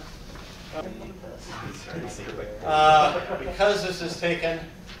 Because this has taken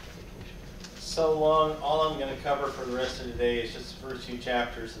so long, all I'm going to cover for the rest of today is just the first few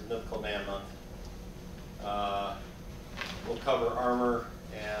chapters of Mythical Man-Month. We'll cover armor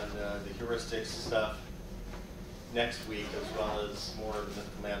and the heuristics stuff next week, as well as more of the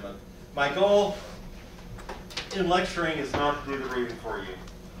Mythical Man-Month. My goal in lecturing is not to do the reading for you.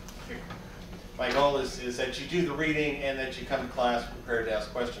 My goal is that you do the reading and that you come to class prepared to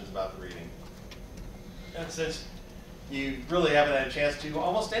ask questions about the reading. And since you really haven't had a chance to do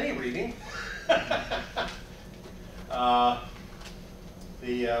almost any reading,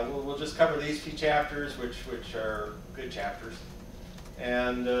 we'll just cover these few chapters, which are good chapters,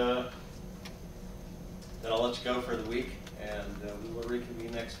 and then I'll let you go for the week, and we will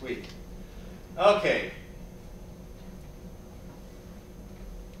reconvene next week. Okay.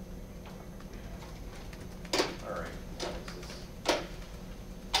 All right.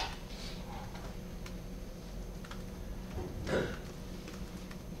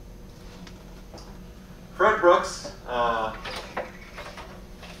 Fred Brooks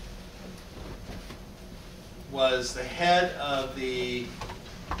was the head of the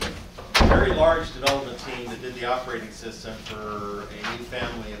very large development team that did the operating system for a new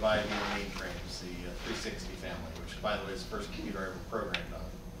family of IBM mainframes, the 360 family, which, by the way, is the first computer I ever programmed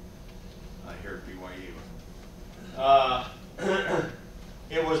on here at BYU.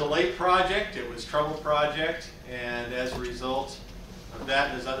 It was a late project, it was a troubled project, and as a result of that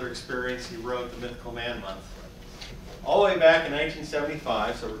and his other experience, he wrote the Mythical Man-Month. All the way back in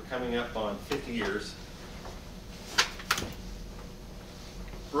 1975, so we're coming up on 50 years.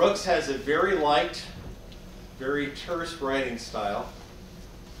 Brooks has a very light, very terse writing style.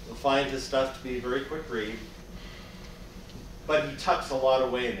 You'll find his stuff to be a very quick read, but he tucks a lot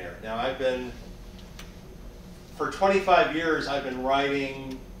away in there. Now, for 25 years, I've been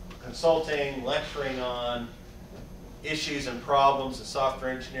writing, consulting, lecturing on issues and problems in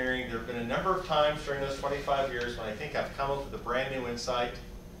software engineering. There have been a number of times during those 25 years when I think I've come up with a brand new insight,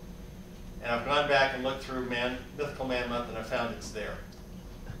 and I've gone back and looked through Mythical Man-Month, and I found it's there.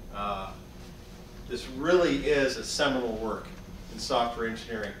 This really is a seminal work in software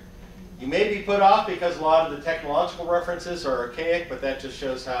engineering. You may be put off because a lot of the technological references are archaic, but that just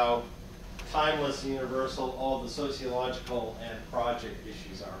shows how timeless and universal all the sociological and project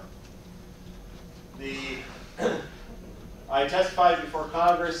issues are. I testified before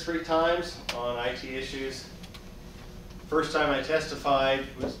Congress 3 times on IT issues. First time I testified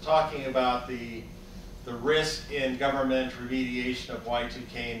was talking about the risk in government remediation of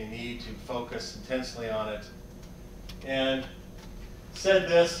Y2K and the need to focus intensely on it. And said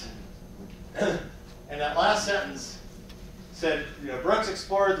this, and that last sentence said, Brooks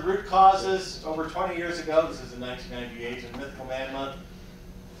explored the root causes over 20 years ago. This is in 1998 in Mythical Man-Month.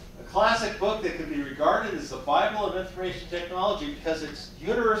 A classic book that could be regarded as the Bible of information technology because it's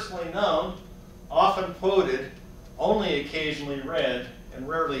universally known, often quoted, only occasionally read, and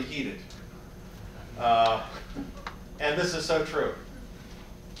rarely heeded. And this is so true.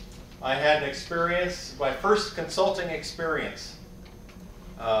 I had an experience, my first consulting experience,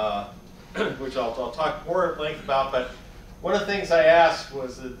 which I'll talk more at length about, but one of the things I asked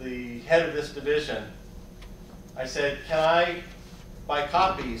was the head of this division, I said, can I buy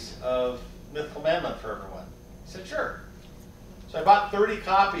copies of Mythical Man-Month for everyone? He said, sure. So I bought 30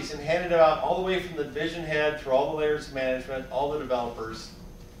 copies and handed it out all the way from the division head through all the layers of management, all the developers.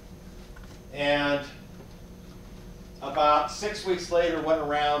 And about 6 weeks later, went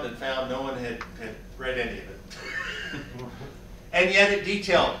around and found no one had read any of it. And yet it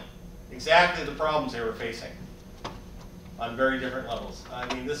detailed exactly the problems they were facing on very different levels. I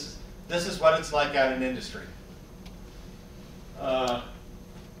mean, this is what it's like out in industry.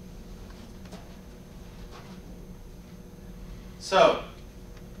 So,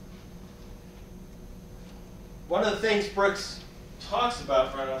 one of the things Brooks talks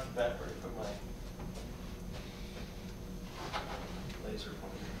about right off the bat, where I put my laser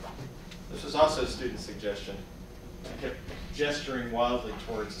pointer. This was also a student suggestion. I kept gesturing wildly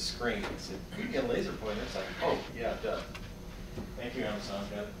towards the screen and said, "You get a laser pointer?" It's like, oh, yeah, duh. Thank you, Amazon.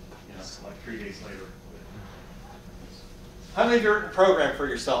 Got it, like 3 days later. How many of you have written a program for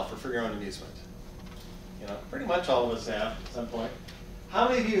yourself or for your own amusement? Pretty much all of us have at some point. How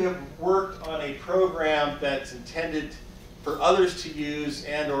many of you have worked on a program that's intended for others to use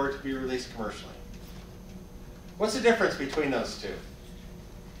and or to be released commercially? What's the difference between those two?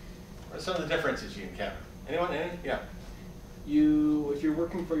 What are some of the differences you encounter? Anyone? Any? Yeah. If you're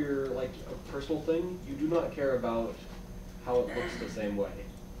working for your a personal thing, you do not care about how it looks the same way.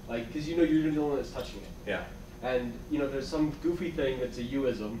 Like, because you know you're the only one that's touching it. Yeah. And you know there's some goofy thing that's a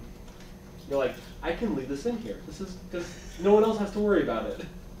you-ism. You're like, I can leave this in here. This is because no one else has to worry about it.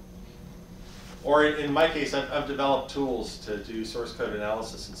 Or in my case, I've developed tools to do source code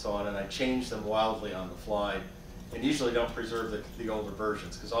analysis and so on, and I change them wildly on the fly, and usually don't preserve the older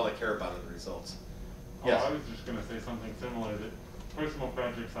versions, because all I care about are the results. Yes? Oh, I was just going to say something similar, that personal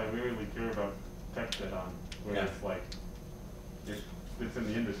projects I really care about tech debt on, where Yeah. it's like, if it's in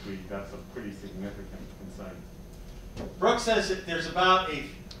the industry, that's a pretty significant concern. Brooks says that there's about a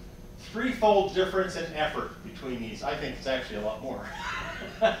threefold difference in effort between these. I think it's actually a lot more.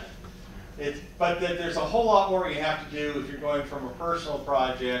 But that there's a whole lot more you have to do if you're going from a personal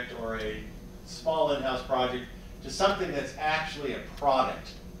project or a small in-house project to something that's actually a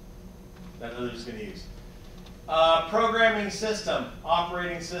product that others can use. Programming system,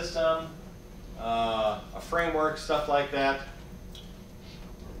 operating system, a framework, stuff like that.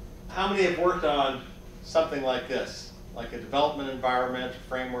 How many have worked on something like this, like a development environment,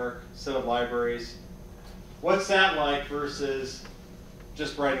 framework, set of libraries? What's that like versus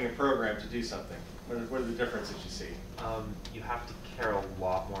just writing a program to do something? What are the differences you see? You have to care a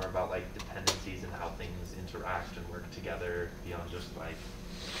lot more about like dependencies and how things interact and work together beyond just like,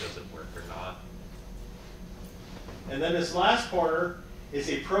 does it work or not? And then this last corner is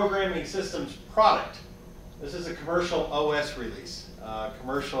a programming systems product. This is a commercial OS release. I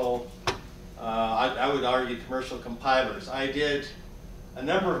would argue commercial compilers. I did a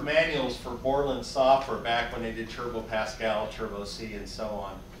number of manuals for Borland software back when they did Turbo Pascal, Turbo C, and so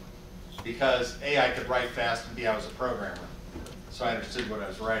on. Because A, I could write fast, and B, I was a programmer. So I understood what I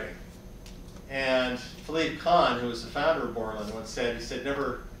was writing. And Philippe Kahn, who was the founder of Borland, once said, he said,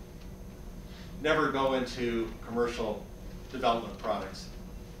 never go into commercial development products.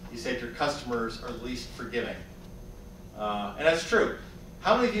 He said your customers are least forgiving. And that's true.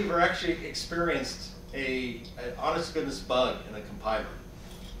 How many of you have actually experienced an honest goodness bug in a compiler?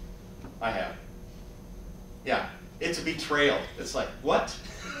 I have. Yeah, it's a betrayal. It's like, what?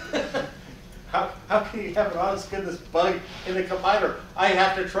 How can you have an honest goodness bug in the compiler? I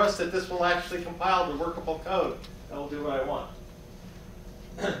have to trust that this will actually compile the workable code that will do what I want.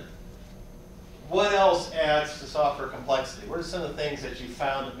 What else adds to software complexity? What are some of the things that you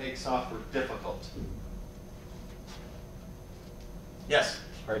found that make software difficult? Yes?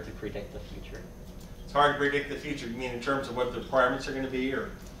 It's hard to predict the future. It's hard to predict the future. You mean in terms of what the requirements are going to be,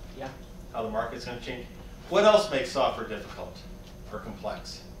 or Yeah. how the market's going to change? What else makes software difficult or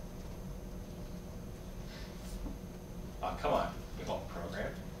complex? Oh, come on, we don't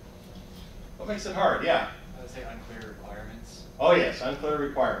program. What makes it hard? Yeah. I would say unclear requirements. Oh yes, unclear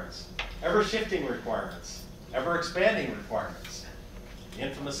requirements. Ever-shifting requirements. Ever-expanding requirements. The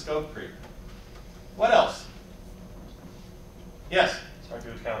infamous scope creep. What else? Yes? It's hard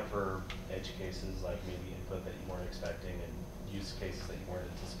to account for edge cases, like maybe input that you weren't expecting and use cases that you weren't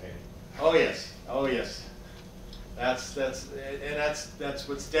anticipating. Oh yes. Oh yes. That's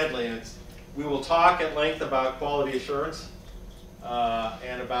what's deadly. And we will talk at length about quality assurance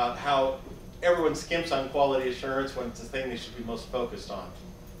and about how everyone skimps on quality assurance when it's the thing they should be most focused on.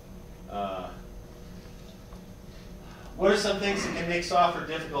 What are some things that can make software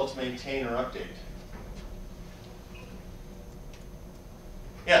difficult to maintain or update?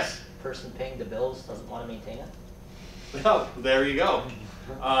 Yes? Person paying the bills doesn't want to maintain it. Oh, there you go.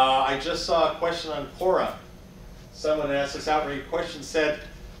 I just saw a question on Quora. Someone asked this outrageous question, said,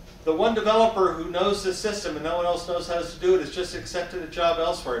 the one developer who knows the system and no one else knows how to do it has just accepted a job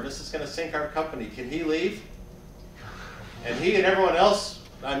elsewhere, and this is going to sink our company. Can he leave? And he and everyone else,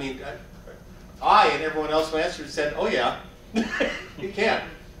 I and everyone else who answered said, oh yeah, you can.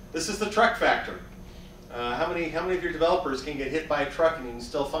 This is the truck factor. How many of your developers can get hit by a truck and you can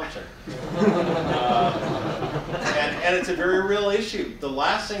still function? And it's a very real issue. The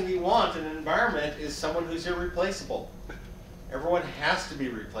last thing you want in an environment is someone who's irreplaceable. Everyone has to be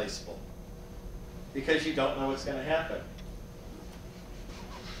replaceable because you don't know what's going to happen.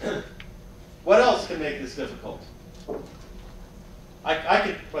 What else can make this difficult? I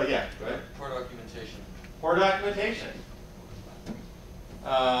could, well, yeah, go ahead. Poor documentation. Poor documentation.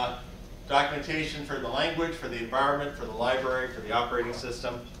 Documentation for the language, for the environment, for the library, for the operating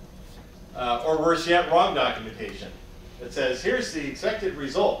system. Or worse yet, wrong documentation. It says, here's the expected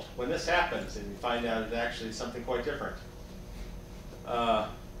result when this happens, and you find out it's actually something quite different. I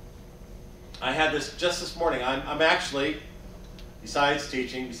had this just this morning. I'm actually, besides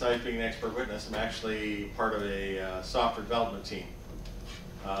teaching, besides being an expert witness, I'm actually part of a software development team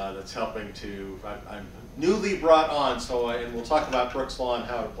that's helping to, I'm newly brought on, and we'll talk about Brooks Law and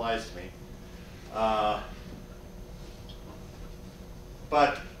how it applies to me.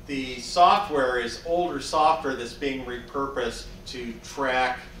 but the software is older software that's being repurposed to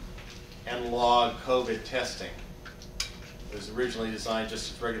track and log COVID testing. It was originally designed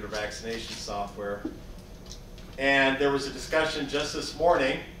just as regular vaccination software. And there was a discussion just this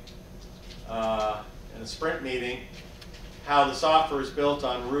morning in a sprint meeting how the software is built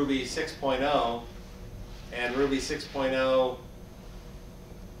on Ruby 6.0, and Ruby 6.0,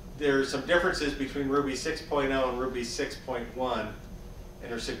 there's some differences between Ruby 6.0 and Ruby 6.1,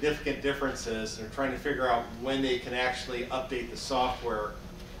 and there's significant differences. They're trying to figure out when they can actually update the software,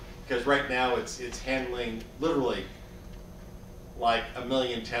 because right now it's handling literally like 1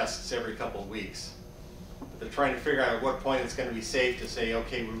 million tests every couple of weeks. But they're trying to figure out at what point it's going to be safe to say,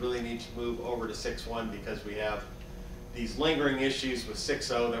 okay, we really need to move over to 6.1 because we have these lingering issues with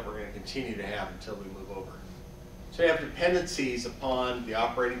 6.0 that we're going to continue to have until we move over. So you have dependencies upon the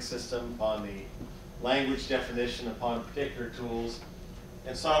operating system, upon the language definition, upon particular tools,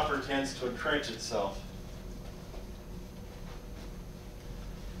 and software tends to entrench itself.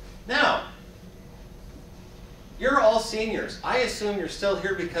 Now, you're all seniors. I assume you're still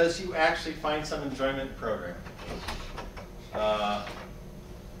here because you actually find some enjoyment in programming.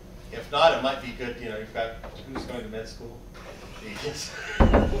 If not, it might be good, you know, you've got, who's going to med school? It's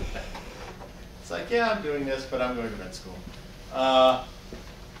like, yeah, I'm doing this, but I'm going to med school.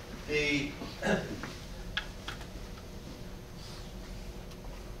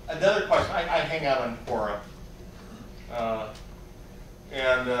 Another question, I hang out on fora,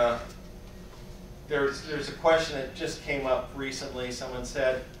 and there's a question that just came up recently. Someone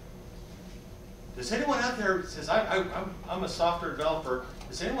said, does anyone out there, says, I'm a software developer,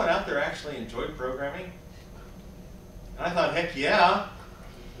 does anyone out there actually enjoy programming? And I thought, heck yeah.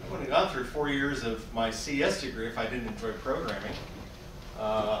 I wouldn't have gone through 4 years of my CS degree if I didn't enjoy programming.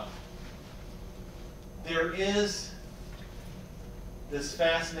 There is this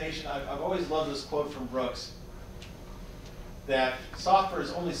fascination. I've always loved this quote from Brooks, that software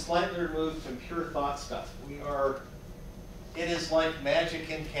is only slightly removed from pure thought stuff. It is like magic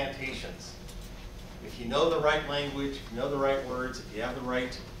incantations. If you know the right language, if you know the right words, if you have the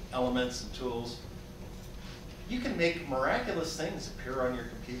right elements and tools, you can make miraculous things appear on your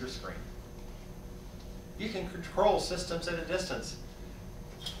computer screen. You can control systems at a distance.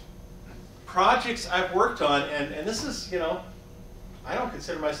 Projects I've worked on, and this is, you know, I don't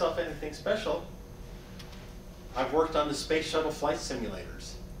consider myself anything special. I've worked on the space shuttle flight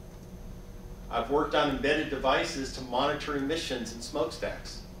simulators. I've worked on embedded devices to monitor emissions and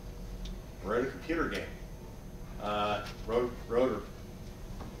smokestacks. Wrote a computer game. Wrote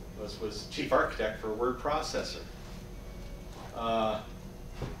was chief architect for a word processor.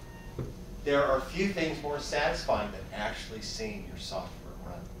 There are few things more satisfying than actually seeing your software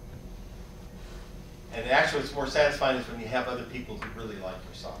run. And actually what's more satisfying is when you have other people who really like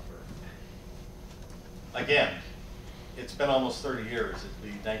your software. Again, it's been almost 30 years. It'll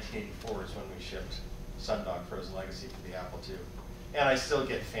be 1984 is when we shipped Sundog Frozen Legacy for the Apple II. And I still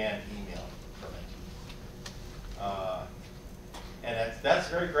get fan email from it. And that's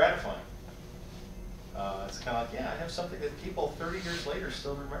very gratifying. It's kind of like, yeah, I have something that people 30 years later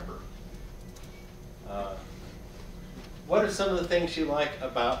still remember. What are some of the things you like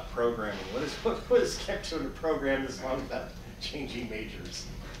about programming? What has kept you in a program this long without changing majors?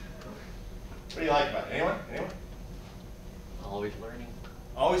 What do you like about it? Anyone? Anyone? Always learning.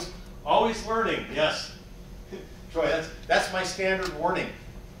 Always learning, yes. Troy, that's my standard warning.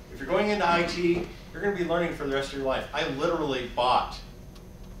 If you're going into IT, you're going to be learning for the rest of your life. I literally bought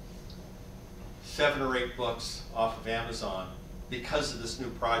 7 or 8 books off of Amazon because of this new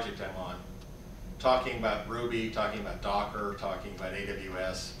project I'm on. Talking about Ruby, talking about Docker, talking about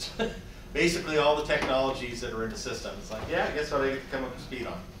AWS. Basically all the technologies that are in the system. It's like, yeah, I guess what I get to come up to speed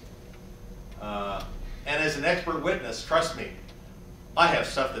on. And as an expert witness, trust me, I have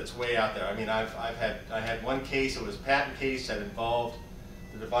stuff that's way out there. I mean, I had one case, it was a patent case that involved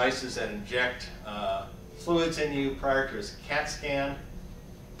the devices that inject fluids in you prior to a CAT scan,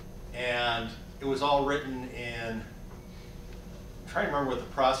 and it was all written in, I'm trying to remember what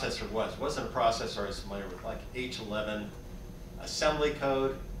the processor was. It wasn't a processor I was familiar with, like H11 assembly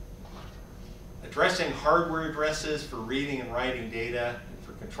code, addressing hardware addresses for reading and writing data,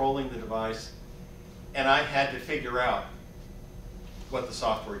 for controlling the device, and I had to figure out what the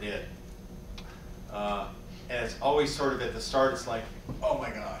software did. And it's always sort of at the start, it's like, oh my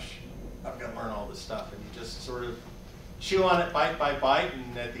gosh, I've got to learn all this stuff. And you just sort of chew on it bite by bite,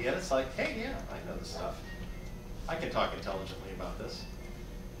 and at the end it's like, hey, yeah, I know this stuff. I can talk intelligently about this.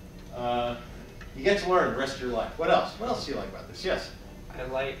 You get to learn the rest of your life. What else? What else do you like about this? Yes? I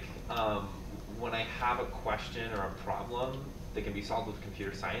like when I have a question or a problem, they can be solved with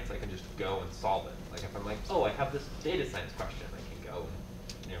computer science, I can just go and solve it. Like if I'm like, oh, I have this data science question, I can go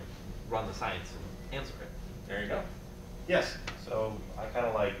and run the science and answer it. There you go. Yes. So I kind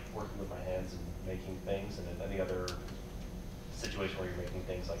of like working with my hands and making things, and in any other situation where you're making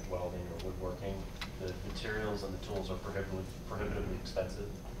things like welding or woodworking, the materials and the tools are prohibitively expensive.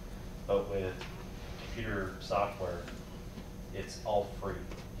 But with computer software, it's all free.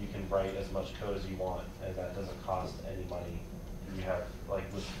 You can write as much code as you want, and that doesn't cost any money. You have, like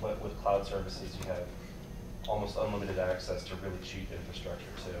with cloud services, you have almost unlimited access to really cheap infrastructure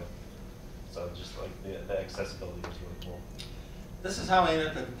too. So just like the accessibility is really cool. This is how I ended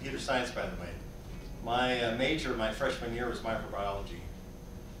up in computer science, by the way. My major my freshman year was microbiology.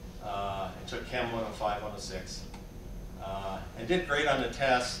 I took Chem 105, 106, and did great on the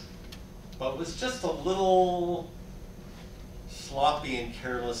tests, but was just a little sloppy and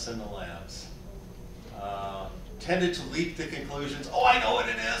careless in the labs. Tended to leak the conclusions. Oh, I know what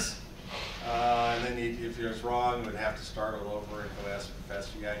it is. And then if it was wrong, we'd have to start all over and go ask the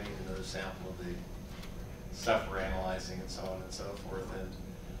professor, yeah, I need another sample of the stuff we're analyzing and so on and so forth. And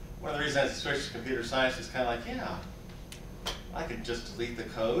one of the reasons I switched to computer science is kind of like, yeah, I can just delete the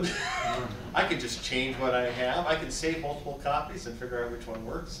code. I can just change what I have. I can save multiple copies and figure out which one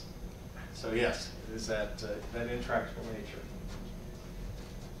works. So yes, it is that intractable nature.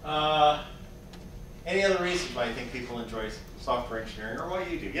 Any other reasons why you think people enjoy software engineering, or why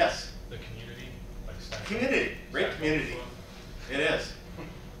you do? Yes? The community, like Community, great community. It is.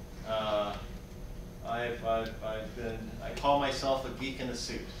 I call myself a geek in a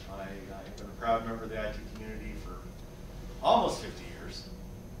suit. I've been a proud member of the IT community for almost 50 years,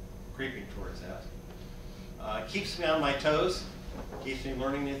 creeping towards that. Keeps me on my toes, keeps me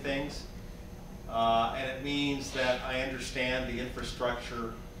learning new things, and it means that I understand the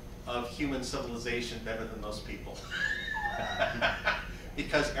infrastructure of human civilization better than most people.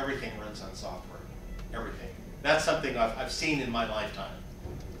 Because everything runs on software, everything. That's something I've seen in my lifetime,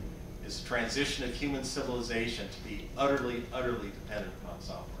 is the transition of human civilization to be utterly, utterly dependent upon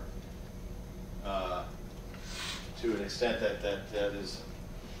software. To an extent that is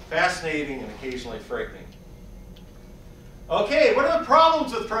fascinating and occasionally frightening. Okay, what are the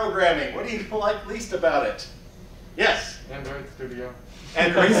problems with programming? What do you like least about it? Yes? Android Studio.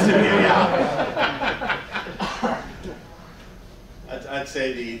 Android Studio, yeah. I'd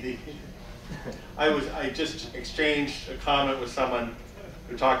say I just exchanged a comment with someone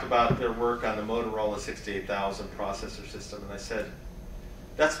who talked about their work on the Motorola 68000 processor system, and I said,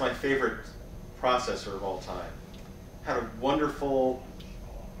 that's my favorite processor of all time. Had a wonderful,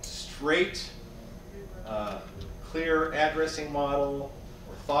 straight, clear addressing model,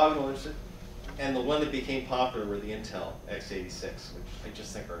 orthogonal, and the one that became popular were the Intel x86, which I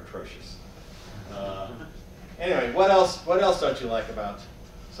just think are atrocious. Anyway, what else don't you like about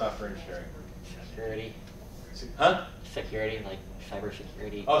software engineering? Security. Huh? Security, like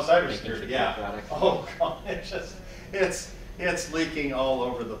cybersecurity. Oh, making cybersecurity, secure yeah. products. Oh God, it's leaking all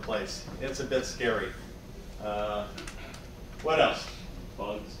over the place. It's a bit scary. What else?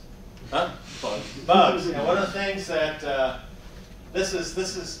 Bugs. Huh? Bugs. And one of the things that this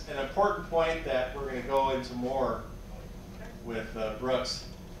is an important point that we're going to go into more with Brooks.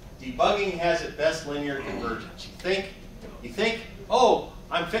 Debugging has at best linear convergence. You think, oh,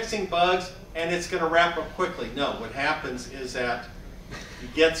 I'm fixing bugs and it's going to wrap up quickly. No, what happens is that you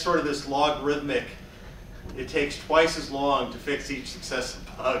get sort of this logarithmic. It takes twice as long to fix each successive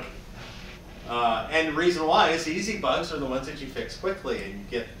bug. And the reason why is the easy bugs are the ones that you fix quickly, and you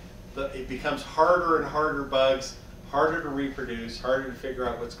get it becomes harder and harder bugs, harder to reproduce, harder to figure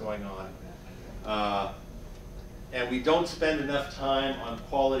out what's going on. And we don't spend enough time on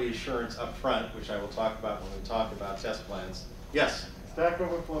quality assurance up front, which I will talk about when we talk about test plans. Yes? Stack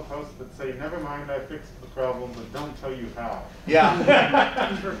Overflow posts that say, never mind, I fixed the problem, but don't tell you how. Yeah.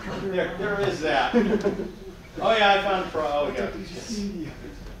 there is that. Oh yeah, I found a pro. Oh yeah. Yes.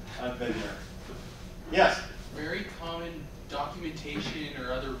 I've been there. Yes? Very common documentation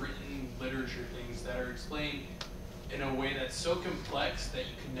or other written literature things that are explained in a way that's so complex that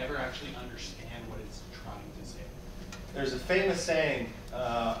you can never actually understand what it's trying to say. There's a famous saying.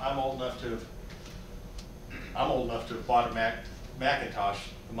 I'm old enough to have bought a Macintosh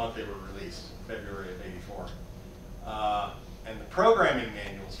the month they were released, February of '84. And the programming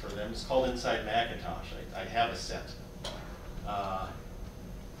manuals for them is called Inside Macintosh. I have a set.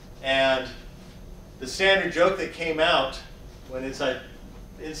 And the standard joke that came out when Inside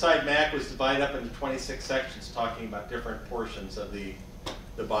Mac was divided up into 26 sections talking about different portions of the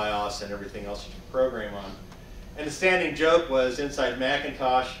BIOS and everything else you can program on. And the standing joke was Inside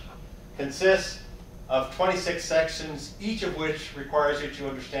Macintosh consists of 26 sections, each of which requires you to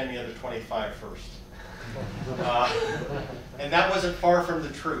understand the other 25 first. And that wasn't far from the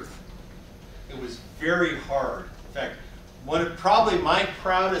truth. It was very hard. In fact, one of probably my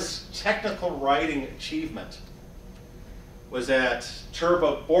proudest technical writing achievement was that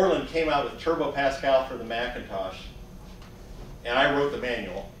Borland came out with Turbo Pascal for the Macintosh, and I wrote the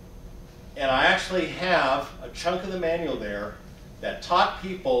manual. And I actually have a chunk of the manual there that taught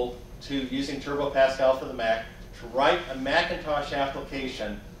people to, using Turbo Pascal for the Mac, to write a Macintosh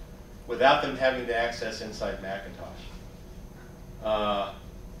application without them having to access inside Macintosh.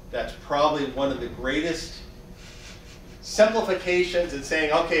 That's probably one of the greatest simplifications in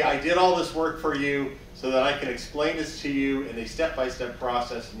saying, okay, I did all this work for you so that I can explain this to you in a step-by-step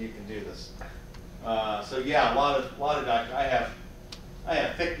process and you can do this. So yeah, a lot of I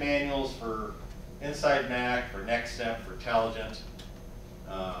have thick manuals for Inside Mac, for Next Step, for Intelligent.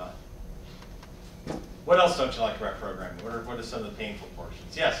 What else don't you like about programming? What are some of the painful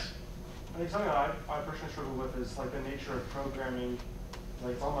portions? Yes? I think something I personally struggle with is like the nature of programming.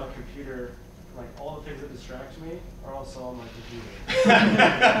 Like it's on my computer, like all the things that distract me are also on my computer.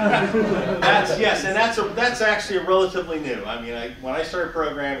 Yes, and that's actually relatively new. I mean, when I started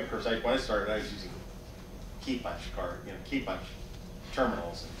programming, of course, when I started, I was using key punch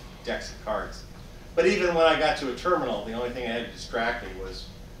terminals and decks of cards. But even when I got to a terminal, the only thing I had to distract me was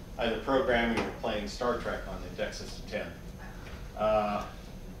either programming or playing Star Trek on the Deck System 10.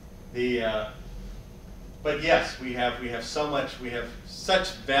 But yes, we have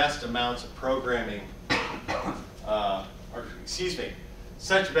such vast amounts of programming,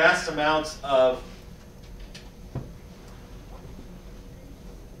 such vast amounts of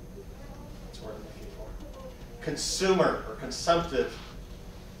consumer or consumptive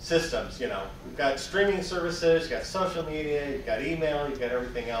systems. You know, we've got streaming services, you've got social media, you've got email, you've got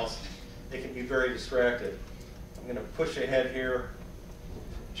everything else. They can be very distracted. I'm going to push ahead here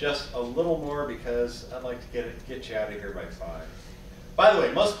just a little more because I'd like to get you out of here by 5. By the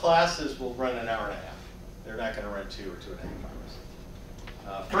way, most classes will run an hour and a half. They're not going to run 2 or 2.5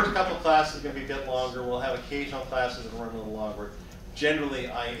 hours. First couple of classes are going to be a bit longer. We'll have occasional classes that run a little longer. Generally,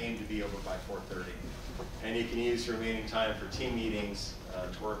 I aim to be over by 4:30. And you can use the remaining time for team meetings,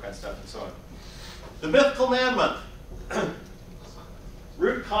 to work on stuff and so on. The Mythical Man-Month.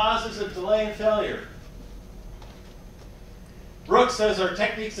 Root causes of delay and failure. Brooks says our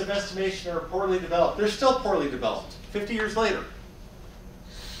techniques of estimation are poorly developed. They're still poorly developed, 50 years later.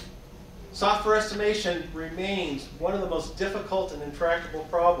 Software estimation remains one of the most difficult and intractable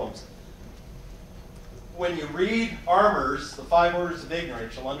problems. When you read Armour's The 5 Orders of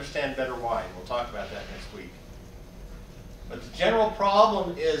Ignorance, you'll understand better why. We'll talk about that next week. But the general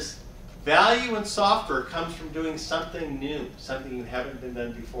problem is value in software comes from doing something new, something you haven't been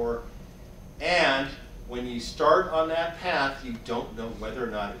done before. And when you start on that path, you don't know whether or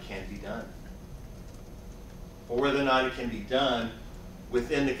not it can be done. Or whether or not it can be done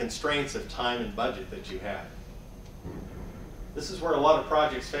within the constraints of time and budget that you have. This is where a lot of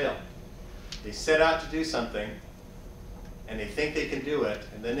projects fail. They set out to do something, and they think they can do it,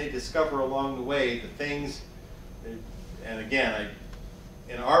 and then they discover along the way the things, and again,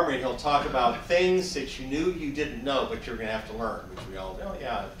 in Armory he'll talk about things that you knew you didn't know, but you're going to have to learn, which we all know,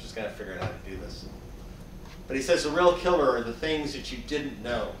 yeah, I'm just going to figure out how to do this. But he says the real killer are the things that you didn't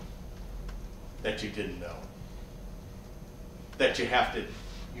know, that you didn't know, that you have to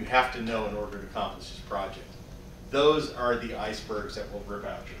know in order to accomplish this project. Those are the icebergs that will rip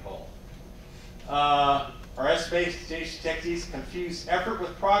out your hull. Our estimation techniques confuse effort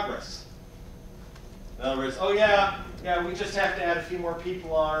with progress. In other words, oh yeah, we just have to add a few more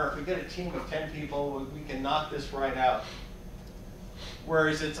people on, or if we get a team of 10 people, we can knock this right out.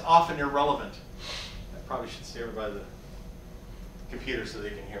 Whereas it's often irrelevant. I probably should stay over by the computer so they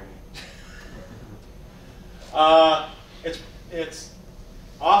can hear me. It's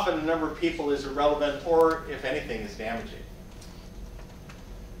often the number of people is irrelevant, or if anything, is damaging.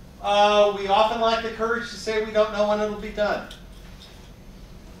 We often lack the courage to say we don't know when it'll be done.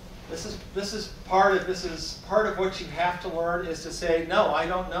 This is part of what you have to learn, is to say, no, I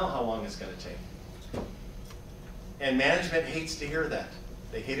don't know how long it's going to take. And management hates to hear that.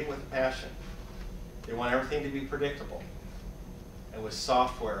 They hate it with a passion. They want everything to be predictable. And with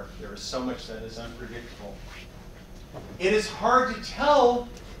software, there is so much that is unpredictable. It is hard to tell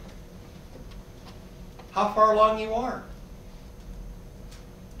how far along you are.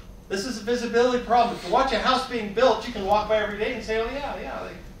 This is a visibility problem. If you watch a house being built, you can walk by every day and say, oh yeah,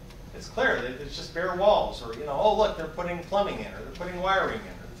 it's clear. It's just bare walls. Or, oh look, they're putting plumbing in, or they're putting wiring in,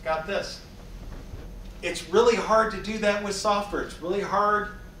 or they've got this. It's really hard to do that with software. It's really hard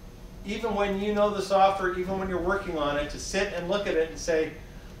even when you know the software, even when you're working on it, to sit and look at it and say,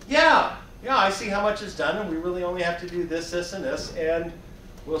 yeah, I see how much is done, and we really only have to do this, this, and this, and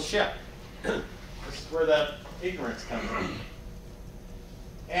we'll ship. This is where that ignorance comes in.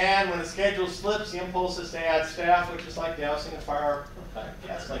 And when a schedule slips, the impulse is to add staff, which is like dousing a fire,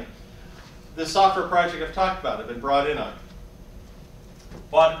 gasoline. The software project I've talked about, I've been brought in on.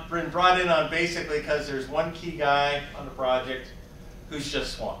 Been brought in on basically because there's one key guy on the project who's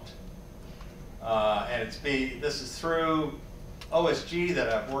just swamped. And this is through OSG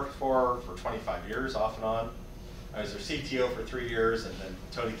that I've worked for 25 years, off and on. I was their CTO for 3 years, and then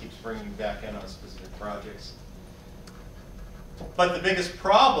Tony keeps bringing me back in on specific projects. But the biggest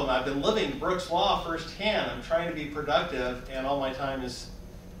problem, I've been living Brooks Law firsthand. I'm trying to be productive, and all my time is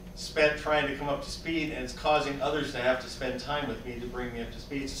spent trying to come up to speed, and it's causing others to have to spend time with me to bring me up to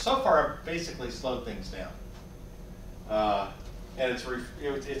speed. So far, I've basically slowed things down. And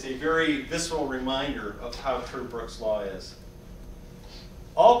it's a very visceral reminder of how true Brooks Law is.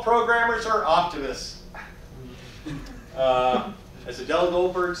 All programmers are optimists. As Adele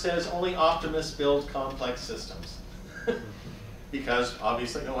Goldberg says, only optimists build complex systems. Because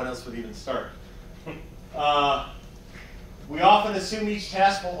obviously no one else would even start. We often assume each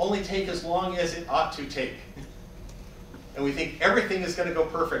task will only take as long as it ought to take. And we think everything is going to go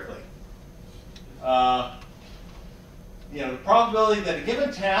perfectly. The probability that a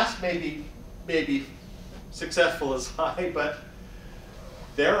given task may be successful is high, but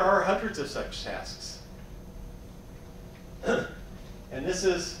there are hundreds of such tasks. And this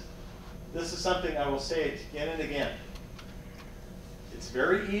is something I will say again and again. It's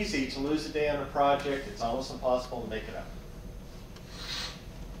very easy to lose a day on a project. It's almost impossible to make it up.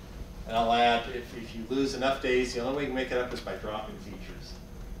 And I'll add, if you lose enough days, the only way you can make it up is by dropping features.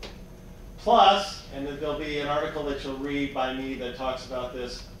 Plus, and there'll be an article that you'll read by me that talks about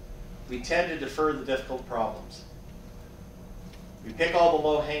this, we tend to defer the difficult problems. We pick all the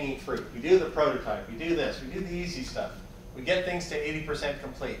low-hanging fruit. We do the prototype. We do this. We do the easy stuff. We get things to 80%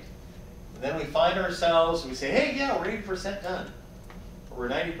 complete. And then we find ourselves, we say, hey, yeah, we're 80% done. Or we're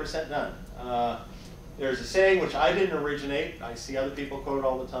 90% done. There's a saying, which I didn't originate, I see other people quote it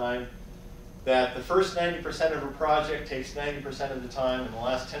all the time, that the first 90% of a project takes 90% of the time, and the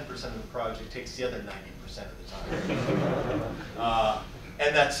last 10% of the project takes the other 90% of the time.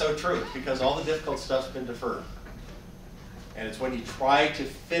 And that's so true, because all the difficult stuff's been deferred. And it's when you try to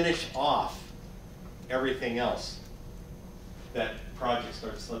finish off everything else that projects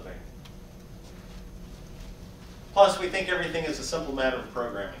start slipping. Plus, we think everything is a simple matter of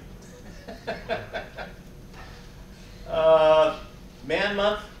programming.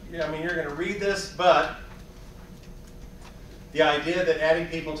 Man-Month, I mean, you're going to read this, but the idea that adding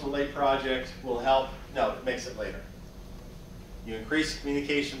people to a late project will help, no, it makes it later. You increase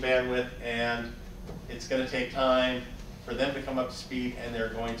communication bandwidth, and it's going to take time for them to come up to speed, and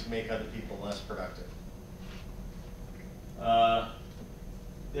they're going to make other people less productive.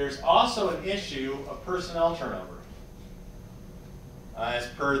 There's also an issue of personnel turnover. As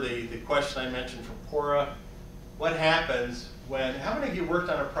per the question I mentioned from Cora, what happens when, how many of you worked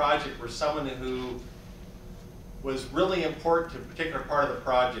on a project where someone who was really important to a particular part of the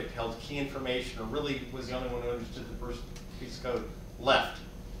project, held key information, or really was the only one who understood the first piece of code, left?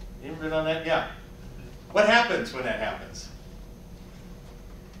 You ever been on that? Yeah. What happens when that happens?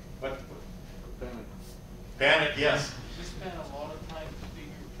 What? Panic. Panic, yes. You spend a lot of time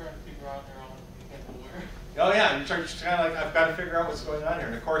trying to figure out your own, you get nowhere. Oh yeah, you're kind of like, I've got to figure out what's going on here.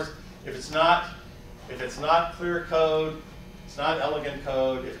 And of course, if it's not clear code, it's not elegant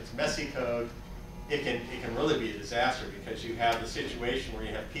code, if it's messy code, it can really be a disaster, because you have the situation where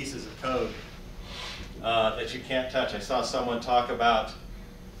you have pieces of code that you can't touch. I saw someone talk about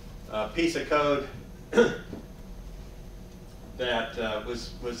a piece of code that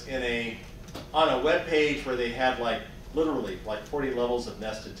was on a web page where they had literally 40 levels of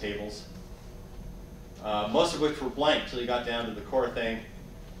nested tables, most of which were blank till you got down to the core thing.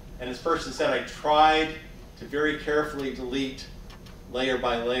 And this person said, I tried to very carefully delete layer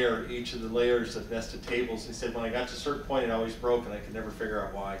by layer each of the layers of nested tables. He said, when I got to a certain point, it always broke, and I could never figure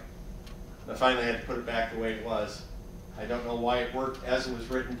out why. And I finally had to put it back the way it was. I don't know why it worked as it was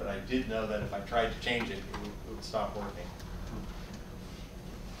written, but I did know that if I tried to change it, it would stop working.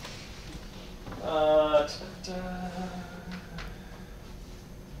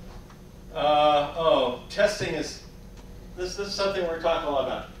 Testing is, this is something we're talking a lot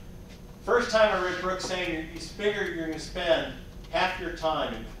about. First time I read Brooks saying you figure you're going to spend half your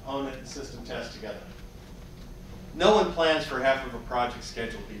time in component and system tests together. No one plans for half of a project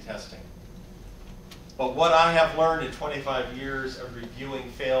schedule to be testing. But what I have learned in 25 years of reviewing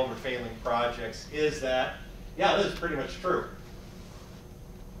failed or failing projects is that, yeah, this is pretty much true.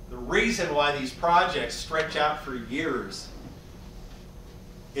 The reason why these projects stretch out for years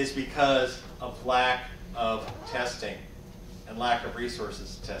is because of lack of testing and lack of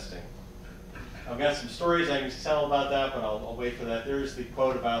resources testing. I've got some stories I can tell about that, but I'll wait for that. There's the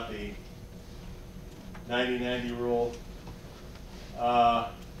quote about the 90-90 rule.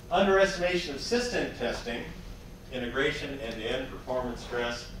 Underestimation of system testing, integration, end-to-end performance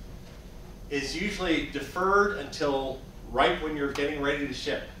stress, is usually deferred until right when you're getting ready to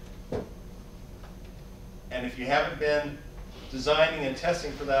ship. And if you haven't been designing and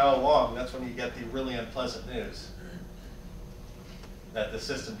testing for that all along, that's when you get the really unpleasant news that the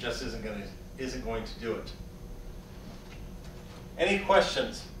system just isn't going to do it. Any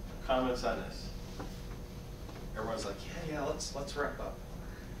questions, comments on this? Everyone's like, yeah, let's wrap up.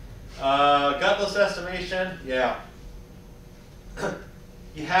 Gutless estimation, yeah.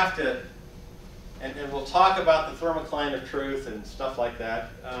 You have to, and we'll talk about the thermocline of truth and stuff like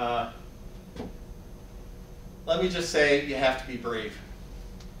that. Let me just say, you have to be brave.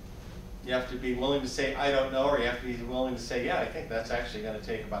 You have to be willing to say, I don't know, or you have to be willing to say, yeah, I think that's actually going to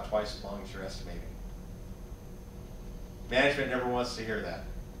take about twice as long as you're estimating. Management never wants to hear that.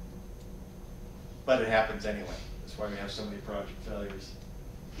 But it happens anyway. That's why we have so many project failures.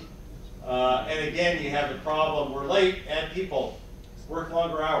 And again, you have the problem, we're late, and people work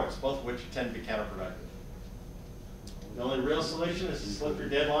longer hours, both of which tend to be counterproductive. The only real solution is to slip your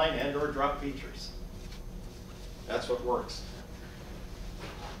deadline and or drop features. That's what works.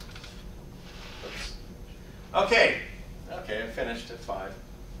 Oops. Okay, I finished at 5.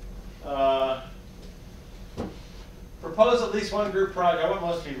 Propose at least one group project. I want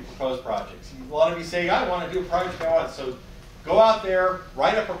most people to propose projects. A lot of you say, I want to do a project I want. So go out there,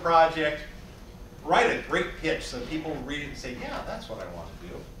 write up a project, write a great pitch so people read it and say, yeah, that's what I want to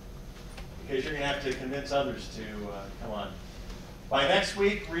do. Because you're going to have to convince others to come on. By next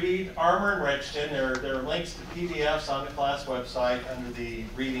week, read Armour and Rechton. There are links to PDFs on the class website under the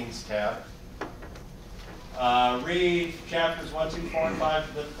Readings tab. Read chapters 1, 2, 4, and 5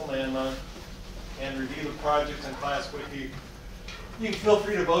 of Mythical Man-Month, and review the projects in Class Wiki. You can feel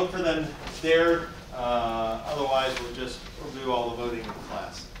free to vote for them there. Otherwise, we'll do all the voting in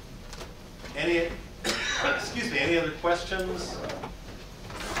class. Any other questions?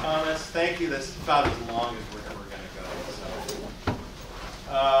 Comments? Thank you. That's about as long as we're ever going to go.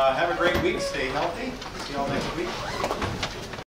 So, have a great week. Stay healthy. See you all next week.